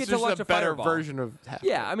 you get to launch a better fireball. version of halftime.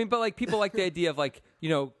 Yeah, I mean, but people like the idea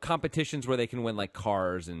of competitions where they can win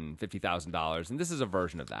cars and $50,000, and this is a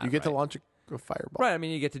version of that. You get to launch a fireball. Right. I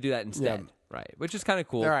mean, you get to do that instead. Yeah. Right, which is kind of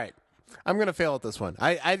cool. All right. I'm going to fail at this one.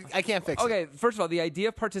 I can't fix it. Okay, first of all, the idea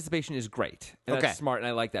of participation is great. And that's smart, and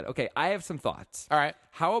I like that. Okay, I have some thoughts. All right.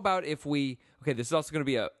 How about if we... Okay, this is also going to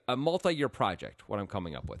be a multi-year project, what I'm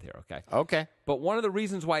coming up with here, okay? Okay. But one of the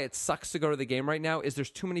reasons why it sucks to go to the game right now is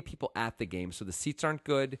there's too many people at the game, so the seats aren't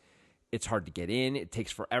good. It's hard to get in. It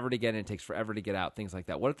takes forever to get in. It takes forever to get out, things like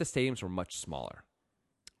that. What if the stadiums were much smaller?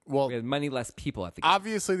 Well, we had many less people at the game.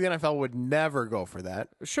 Obviously, the NFL would never go for that.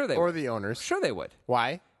 Sure they would. Or the owners. Sure they would.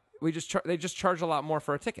 Why? They just charge a lot more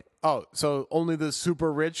for a ticket. Oh, so only the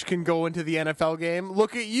super rich can go into the NFL game?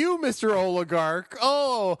 Look at you, Mr. Oligarch.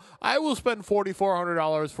 Oh, I will spend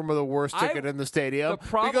 $4,400 for the worst ticket in the stadium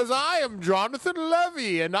because I am Jonathan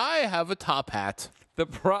Levy and I have a top hat. The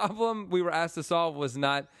problem we were asked to solve was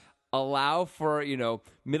not allow for,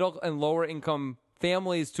 middle and lower income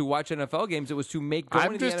families to watch NFL games. It was to make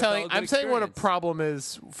going to the NFL I'm saying what a problem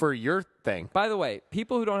is for your thing. By the way,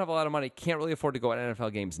 people who don't have a lot of money can't really afford to go to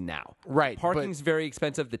NFL games now. Right. Parking's very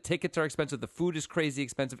expensive. The tickets are expensive. The food is crazy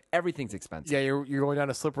expensive. Everything's expensive. Yeah, you're going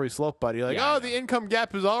down a slippery slope, buddy. You're like, the income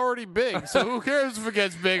gap is already big, so who cares if it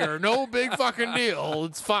gets bigger? No big fucking deal.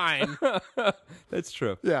 It's fine. That's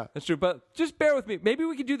true. Yeah. That's true. But just bear with me. Maybe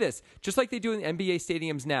we could do this, just like they do in NBA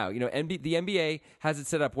stadiums now. The NBA has it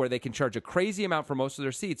set up where they can charge a crazy amount for most of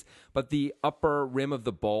their seats, but the upper rim of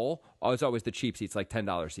the bowl is always the cheap seats, like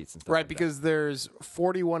 $10 seats and stuff. Right, because there's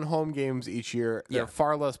 41 home games each year. They're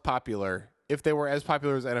far less popular. If they were as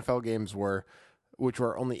popular as NFL games were, which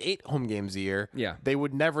were only 8 home games a year, they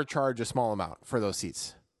would never charge a small amount for those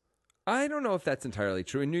seats. I don't know if that's entirely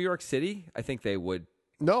true. In New York City, I think they would.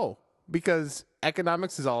 No, because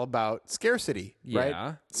economics is all about scarcity,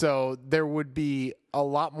 right? So there would be a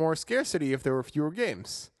lot more scarcity if there were fewer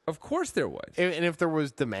games. Of course there would. And if there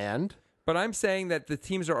was demand. But I'm saying that the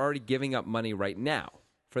teams are already giving up money right now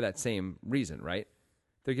for that same reason, right?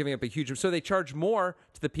 They're giving up a huge... So they charge more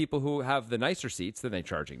to the people who have the nicer seats than they're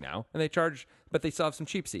charging now. And but they still have some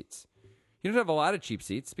cheap seats. You don't have a lot of cheap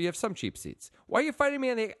seats, but you have some cheap seats. Why are you fighting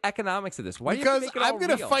me on the economics of this? Why because I'm going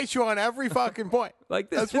to fight you on every fucking point.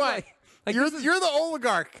 That's why. You're the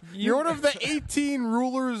oligarch. You're one of the 18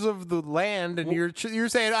 rulers of the land, and you're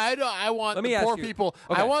saying I want the poor people.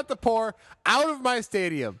 Okay. I want the poor out of my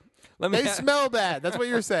stadium. They smell bad. That's what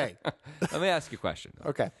you're saying. Let me ask you a question.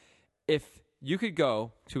 Okay. If you could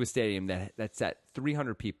go to a stadium that's at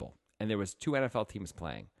 300 people and there was 2 NFL teams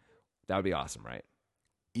playing, that would be awesome, right?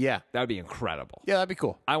 Yeah. That would be incredible. Yeah, that'd be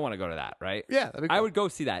cool. I want to go to that, right? Yeah, that'd be cool. I would go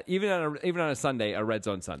see that. Even on a Sunday, a red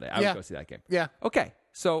zone Sunday. I would go see that game. Yeah. Okay.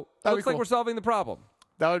 So That'd looks be like cool. we're solving the problem.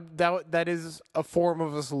 That is a form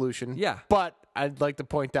of a solution. Yeah. But I'd like to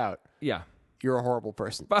point out, Yeah. you're a horrible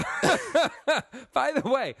person. By the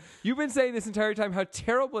way, you've been saying this entire time how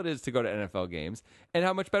terrible it is to go to NFL games and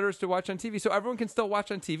how much better it is to watch on TV. So everyone can still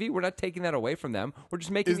watch on TV. We're not taking that away from them. We're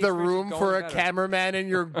just making Is there room for a cameraman in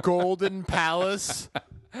your golden palace?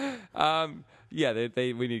 Yeah,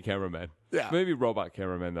 we need cameramen. Yeah. Maybe robot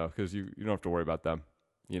cameramen, though, because you don't have to worry about them.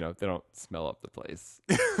 They don't smell up the place.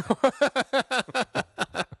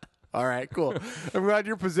 All right, cool. I'm glad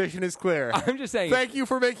your position is clear. I'm just saying. Thank you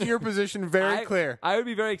for making your position very clear. I would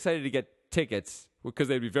be very excited to get tickets because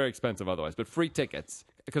they'd be very expensive otherwise, but free tickets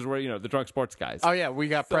because we're the drunk sports guys. Oh yeah, we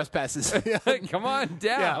got press passes. Come on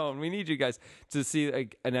down. Yeah. We need you guys to see an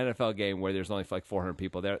NFL game where there's only like 400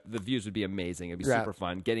 people there. The views would be amazing. It'd be super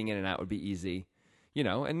fun. Getting in and out would be easy.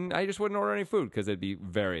 And I just wouldn't order any food because it'd be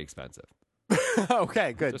very expensive.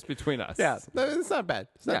 Okay, good. Just between us. Yeah, it's not bad.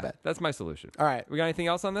 It's not bad. That's my solution. All right. We got anything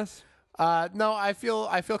else on this? No, I feel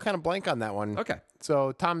kind of blank on that one. Okay.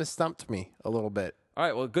 So Thomas stumped me a little bit. All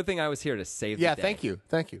right. Well, good thing I was here to save the day.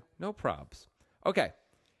 Thank you. No probs. Okay.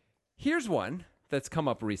 Here's one that's come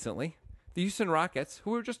up recently. The Houston Rockets,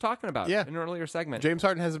 who we were just talking about in an earlier segment. James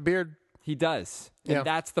Harden has a beard. He does. And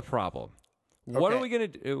that's the problem. What are we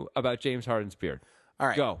going to do about James Harden's beard? All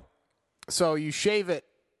right. Go. So you shave it.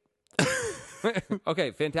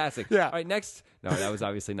 Okay, fantastic. Yeah. All right, next. No, that was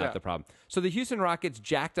obviously not the problem. So the Houston Rockets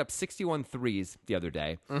jacked up 61 threes the other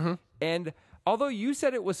day. Mm-hmm. And although you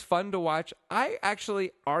said it was fun to watch, I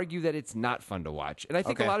actually argue that it's not fun to watch. And I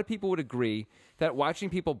think a lot of people would agree that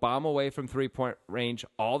watching people bomb away from three-point range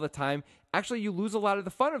all the time, actually you lose a lot of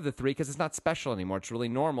the fun of the three because it's not special anymore. It's really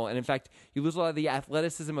normal. And in fact, you lose a lot of the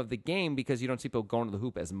athleticism of the game because you don't see people going to the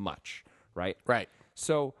hoop as much, right? Right.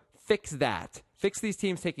 So fix that. Fix these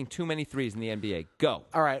teams taking too many threes in the NBA. Go.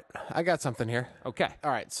 All right. I got something here. Okay. All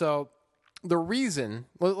right. So the reason,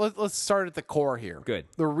 let's start at the core here. Good.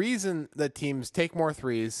 The reason that teams take more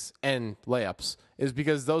threes and layups is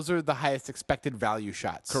because those are the highest expected value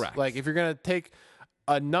shots. Correct. Like if you're going to take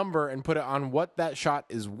a number and put it on what that shot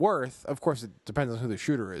is worth, of course it depends on who the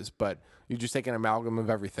shooter is, but you just take an amalgam of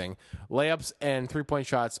everything. Layups and three-point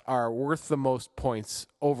shots are worth the most points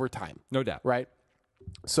over time. No doubt. Right?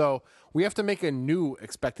 So we have to make a new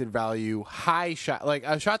expected value high shot, like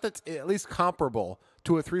a shot that's at least comparable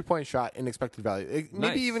to a three-point shot in expected value.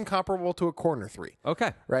 Maybe even comparable to a corner three.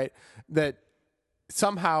 Okay. Right? That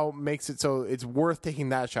somehow makes it so it's worth taking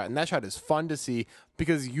that shot. And that shot is fun to see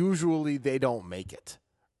because usually they don't make it.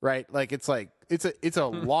 Right? Like it's a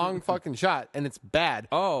long fucking shot and it's bad.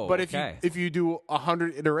 Oh, but okay. if you do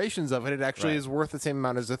 100 iterations of it, it actually is worth the same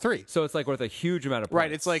amount as a three. So it's like worth a huge amount of points.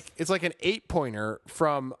 Right, it's like an 8-pointer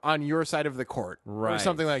from on your side of the court, or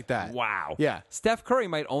something like that. Wow. Yeah. Steph Curry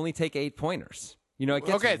might only take 8-pointers. It gets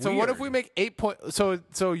okay. So what if weird. we make 8 point?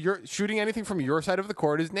 So you're shooting anything from your side of the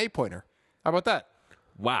court is an 8-pointer. How about that?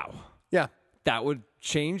 Wow. Yeah. That would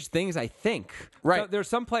change things, I think. Right. So there's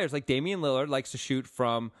some players like Damian Lillard likes to shoot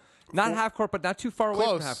from not half court, but not too far away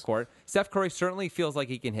from half court. Steph Curry certainly feels like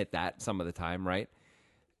he can hit that some of the time, right?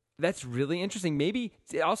 That's really interesting. Maybe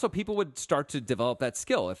also people would start to develop that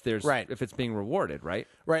skill if it's being rewarded, right?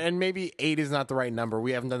 Right, and maybe 8 is not the right number.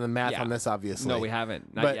 We haven't done the math on this, obviously. No, we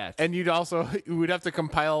haven't. Not yet. And we'd have to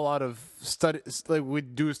compile a lot of study. Like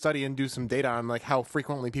we'd do a study and do some data on like how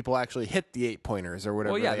frequently people actually hit the 8-pointers or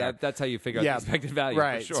whatever. Well, yeah, that's how you figure out the expected value.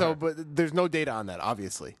 Right. For sure. So, but there's no data on that,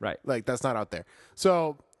 obviously. Right. Like that's not out there.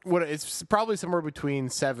 So. It's probably somewhere between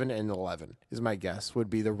 7 and 11 is my guess would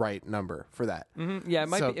be the right number for that. Mm-hmm. Yeah,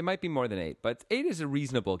 it might be more than 8, but 8 is a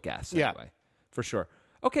reasonable guess anyway, for sure.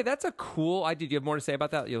 Okay, that's a cool idea. Do you have more to say about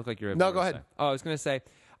that? You look like you're... No, go ahead. Oh, I was going to say,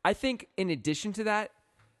 I think in addition to that,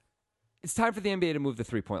 it's time for the NBA to move the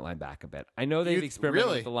three-point line back a bit. I know they've experimented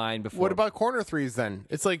with the line before. What about corner threes then?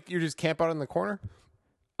 It's like you just camp out in the corner?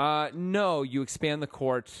 No, you expand the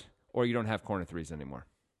court or you don't have corner threes anymore.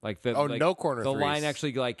 No corner the threes. The line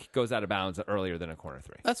actually goes out of bounds earlier than a corner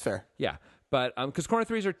three. That's fair. Yeah, but because corner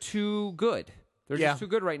threes are too good. They're just too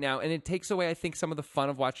good right now, and it takes away, I think, some of the fun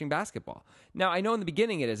of watching basketball. Now, I know in the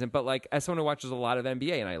beginning it isn't, but like as someone who watches a lot of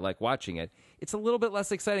NBA and I like watching it, it's a little bit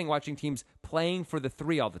less exciting watching teams playing for the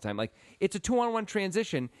three all the time. Like it's a 2-on-1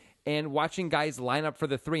 transition, and watching guys line up for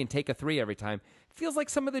the three and take a three every time feels like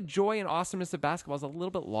some of the joy and awesomeness of basketball is a little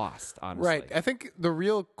bit lost, honestly. Right. I think the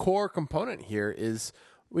real core component here is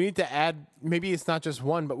we need to add. Maybe it's not just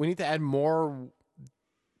one, but we need to add more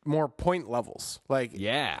point levels. Like,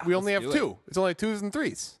 Yeah, we only have let's do 2. It's only 2s and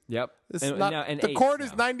 3s. Yep. It's And not, now- and the 8s court now.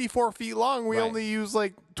 is 94 feet long. We Right. only use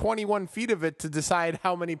like 21 feet of it to decide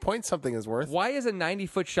how many points something is worth. Why is a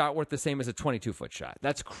 90-foot shot worth the same as a 22-foot shot?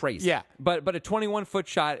 That's crazy. Yeah. But a 21-foot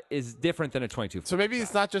shot is different than a 22-foot. So maybe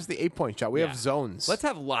it's not just the 8-point shot. We Yeah. have zones. Let's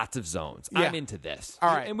have lots of zones. Yeah. I'm into this.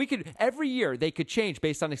 All right. And we could, every year, they could change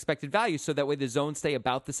based on expected value so that way the zones stay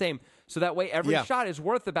about the same. So that way every Yeah. shot is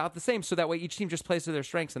worth about the same. So that way each team just plays to their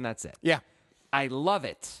strengths and that's it. Yeah. I love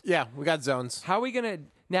it. Yeah. We got zones. How are we going to,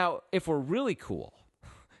 now, if we're really cool,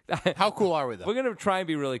 How cool are we though? we're going to try and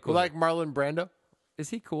be really cool. Like Marlon Brando? Is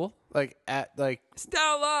he cool? Like at like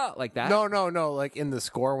Stella! Like that? no, like in the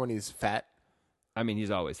score when he's fat. I mean,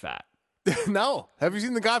 he's always fat. No. Have you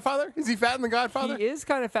seen The Godfather? Is he fat in The Godfather? He is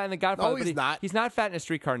kind of fat in The Godfather. No, but he's not. He's not fat in A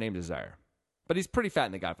Streetcar Named Desire. But he's pretty fat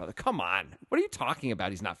in The Godfather. Come on. What are you talking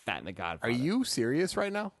about? He's not fat in The Godfather. Are you serious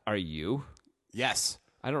right now? Are you? Yes.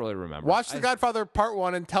 I don't really remember. Watch The Godfather Part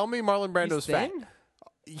 1 and tell me Marlon Brando's He's fat. thin?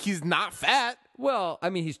 He's not fat. Well,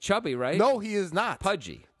 I mean, he's chubby, right? No, he is not.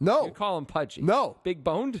 Pudgy. No. You call him pudgy. No. Big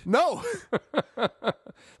boned? No.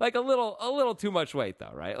 Like a little too much weight,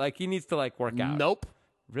 though, right? Like he needs to like work out. Nope.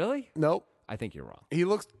 Really? Nope. I think you're wrong. He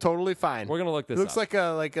looks totally fine. We're gonna look this He looks up.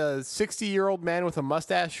 like a 60-year-old man with a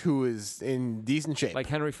mustache who is in decent shape. Like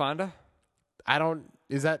Henry Fonda?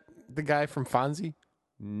 Is that the guy from Fonzie?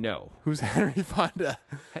 No. Who's Henry Fonda?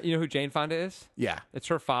 You know who Jane Fonda is? Yeah. It's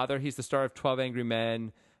her father. He's the star of 12 Angry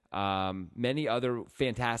Men, many other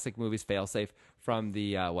fantastic movies, Failsafe, from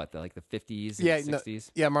the 50s and Yeah,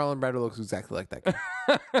 60s. yeah, Marlon Brando looks exactly like that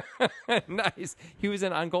guy. Nice. He was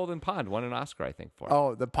in On Golden Pond, won an Oscar, I think, for it.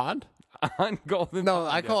 Oh, the pond? On Golden No, Pond.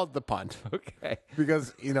 I call it the pond. Okay.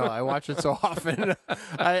 Because, I watch it so often.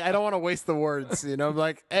 I don't want to waste the words. I'm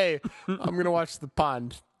like, hey, I'm going to watch the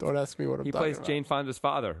pond. Don't ask me what I'm He talking plays about. Jane Fonda's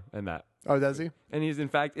father in that. Oh, does he? And he's, in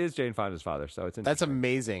fact, is Jane Fonda's father, so it's That's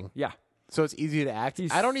amazing. Yeah. So it's easy to act.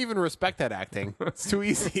 I don't even respect that acting. It's too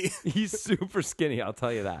easy. He's super skinny, I'll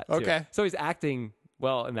tell you that. Too. Okay. So he's acting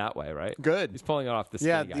well in that way, right? Good. He's pulling it off the skinny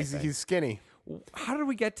Yeah, guy he's thing. skinny. How did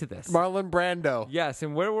we get to this? Marlon Brando. Yes,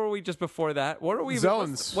 and where were we just before that? What are we?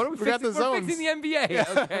 Zones. What are we? We got fixing? the We're zones. fixing the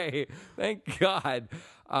NBA. Okay, thank God.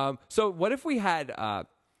 So what if we had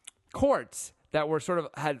courts that were sort of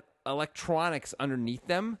had electronics underneath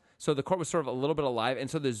them, so the court was sort of a little bit alive, and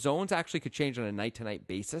so the zones actually could change on a night-to-night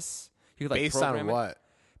basis. You could, Based program on it what?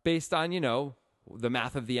 Based on the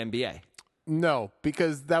math of the NBA. No,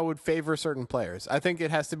 because that would favor certain players. I think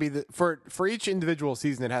it has to be for each individual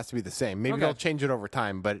season. It has to be the same. Maybe Okay. they'll change it over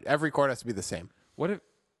time, but every court has to be the same. What if?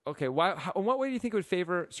 Okay, why? In what way do you think it would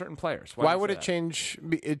favor certain players? Why do you would say it that? change?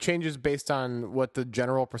 It changes based on what the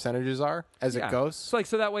general percentages are as Yeah. it goes. So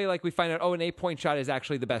that way, we find out, an 8-point shot is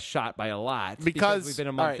actually the best shot by a lot Because we've been a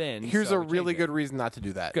all month right, in. Here's so a we change really it. good reason not to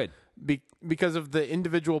do that. Good. Because of the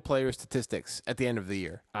individual player statistics at the end of the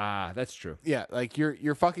year. Ah, that's true. Yeah, like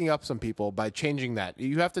you're fucking up some people by changing that.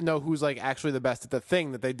 You have to know who's actually the best at the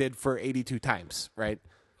thing that they did for 82 times, right?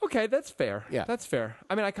 Okay, that's fair. Yeah. That's fair.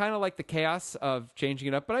 I mean, I kind of like the chaos of changing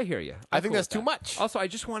it up, but I hear you. I I'm think cool that's with too that. much. Also, I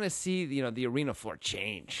just want to see the arena floor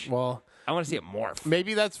change. Well, I want to see it morph.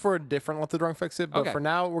 maybe that's for a different Let the Drunk Fix It, but Okay. for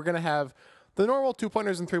now we're going to have the normal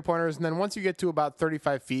 2-pointers and 3-pointers, and then once you get to about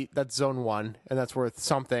 35 feet, that's zone 1, and that's worth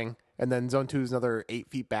something, and then zone 2 is another 8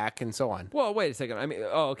 feet back, and so on. Well, wait a second. I mean,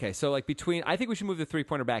 okay. So I think we should move the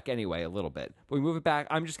 3-pointer back anyway a little bit. But we move it back.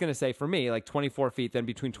 I'm just going to say for me, 24 feet, then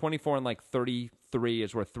between 24 and 33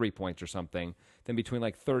 is worth 3 points or something. Then between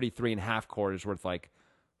 33 and half court is worth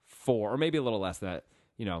 4, or maybe a little less than that.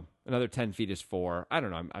 Another 10 feet is 4. I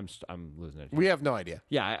don't know. I'm losing it here. We have no idea.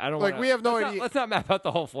 Yeah, I don't Like, wanna, we have no let's idea- Not, let's not map out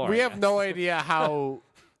the whole floor. We I have guess. no idea how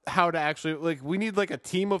to actually we need a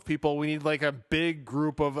team of people. We need a big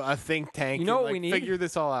group of a think tank. You know and, what we need? Figure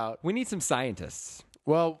this all out. We need some scientists.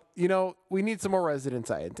 Well, we need some more resident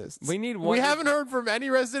scientists. We need We one- haven't heard from any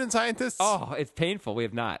resident scientists. Oh, it's painful. We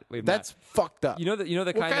have not. That's fucked up. You know the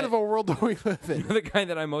what kind kind of a world do we live in? the kind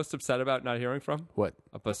that I'm most upset about not hearing from? What?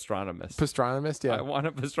 A pastromist. Pastromist? Yeah. I want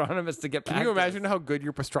a pastromist to get back. Can you to imagine how good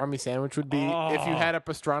your pastrami sandwich would be if you had a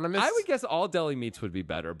pastromist? I would guess all deli meats would be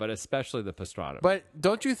better, but especially the pastrami. But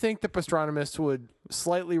don't you think the pastromist would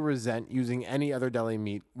slightly resent using any other deli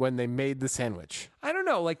meat when they made the sandwich? I don't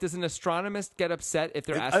know. Does an astronomist get upset if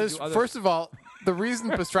they're asked to do other? First of all, the reason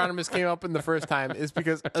pastromist came up in the first time is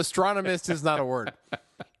because astronomist is not a word.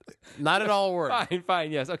 Not at all a word.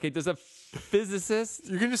 Fine, yes. Okay, does a physicist...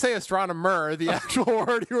 You can just say astronomer, the actual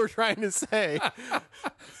word you were trying to say.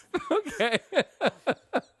 Okay.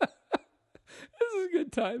 This is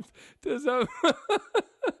good times. Does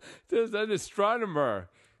an astronomer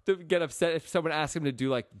to get upset if someone asks him to do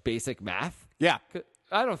like basic math? Yeah.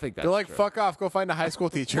 I don't think that's They're like, true. fuck off. Go find a high school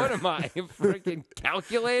teacher. What am I, a freaking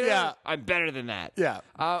calculator? Yeah. I'm better than that. Yeah.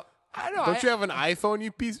 I don't know. Don't you have an iPhone,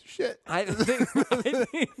 you piece of shit? I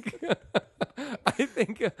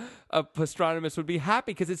think a gastronomist would be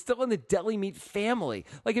happy because it's still in the deli meat family.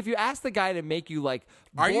 Like if you ask the guy to make you like,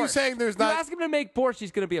 Are you borscht, saying there's if you not- ask him to make borscht,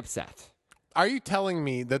 he's going to be upset. Are you telling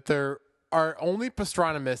me that there are only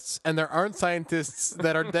gastronomists and there aren't scientists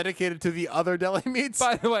that are dedicated to the other deli meats?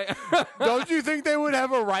 By the way, Don't you think they would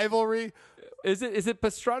have a rivalry? is it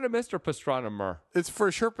gastronomist or gastronomer? It's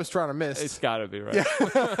for sure gastronomist. It's got to be right.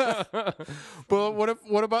 But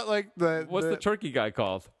what about like What's the turkey guy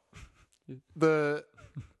called? the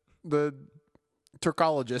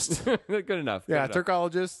turkologist? Good enough. Yeah, good enough.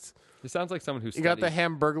 turkologist. It sounds like someone who You got the studies.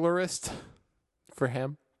 hamburglarist for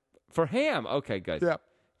ham. For ham. Okay, good. Yeah.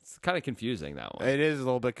 It's kind of confusing, that one. It is a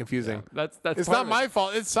little bit confusing. That's It's part not of my it.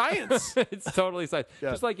 fault. It's science. It's totally science.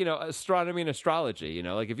 Yeah. Just like, astronomy and astrology,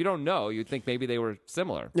 like if you don't know, you'd think maybe they were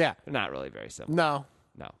similar. Yeah. They're not really very similar. No.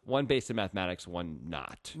 No. One based in mathematics, one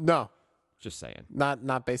not. No. Just saying.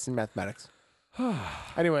 Not based in mathematics.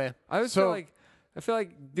 Anyway, I feel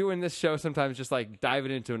like doing this show sometimes just like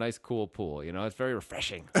diving into a nice cool pool, it's very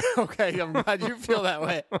refreshing. okay, I'm glad you feel that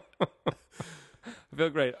way. I feel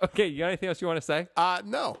great. Okay, you got anything else you want to say?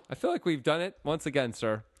 No. I feel like we've done it once again,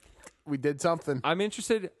 sir. We did something. I'm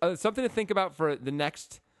interested, something to think about for the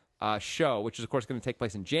next show, which is, of course, going to take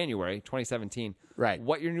place in January 2017. Right.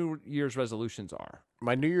 What your New Year's resolutions are.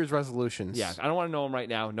 My New Year's resolutions. Yeah, I don't want to know them right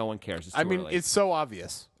now. No one cares. It's too early. It's so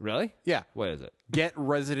obvious. Really? Yeah. What is it? Get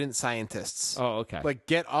resident scientists. Oh, okay. Like,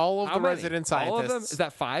 get all of How the many? resident scientists. All of them? Is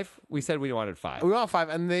that 5? We said we wanted 5. We want 5,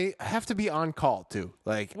 and they have to be on call, too.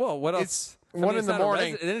 Like, Well, what else? It's 1 in the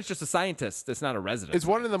morning. Then it's just a scientist. It's not a resident. It's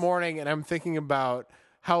 1 in the morning, and I'm thinking about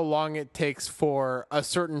how long it takes for a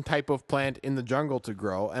certain type of plant in the jungle to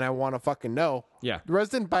grow, and I want to fucking know. Yeah. The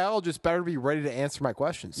resident biologist better be ready to answer my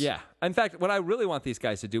questions. Yeah. In fact, what I really want these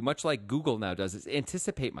guys to do, much like Google now does, is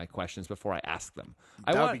anticipate my questions before I ask them.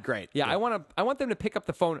 That would be great. Yeah, Yeah. I want them to pick up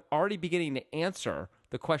the phone already beginning to answer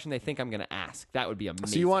the question they think I'm going to ask. That would be amazing.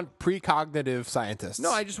 So you want precognitive scientists?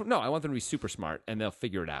 No, I want them to be super smart and they'll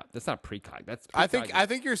figure it out. That's not precog. That's I precognitive.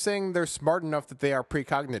 think you're saying they're smart enough that they are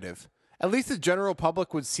precognitive. At least the general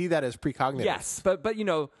public would see that as precognitive. Yes, but But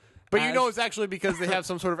it's actually because they have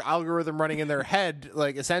some sort of algorithm running in their head,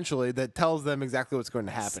 like essentially, that tells them exactly what's going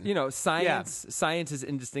to happen. Science is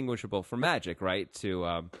indistinguishable from magic, right?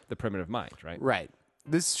 To the primitive mind, right? Right.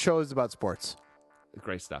 This show is about sports.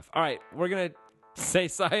 Great stuff. All right, we're gonna say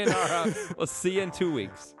sayonara. We'll see you in 2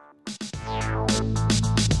 weeks.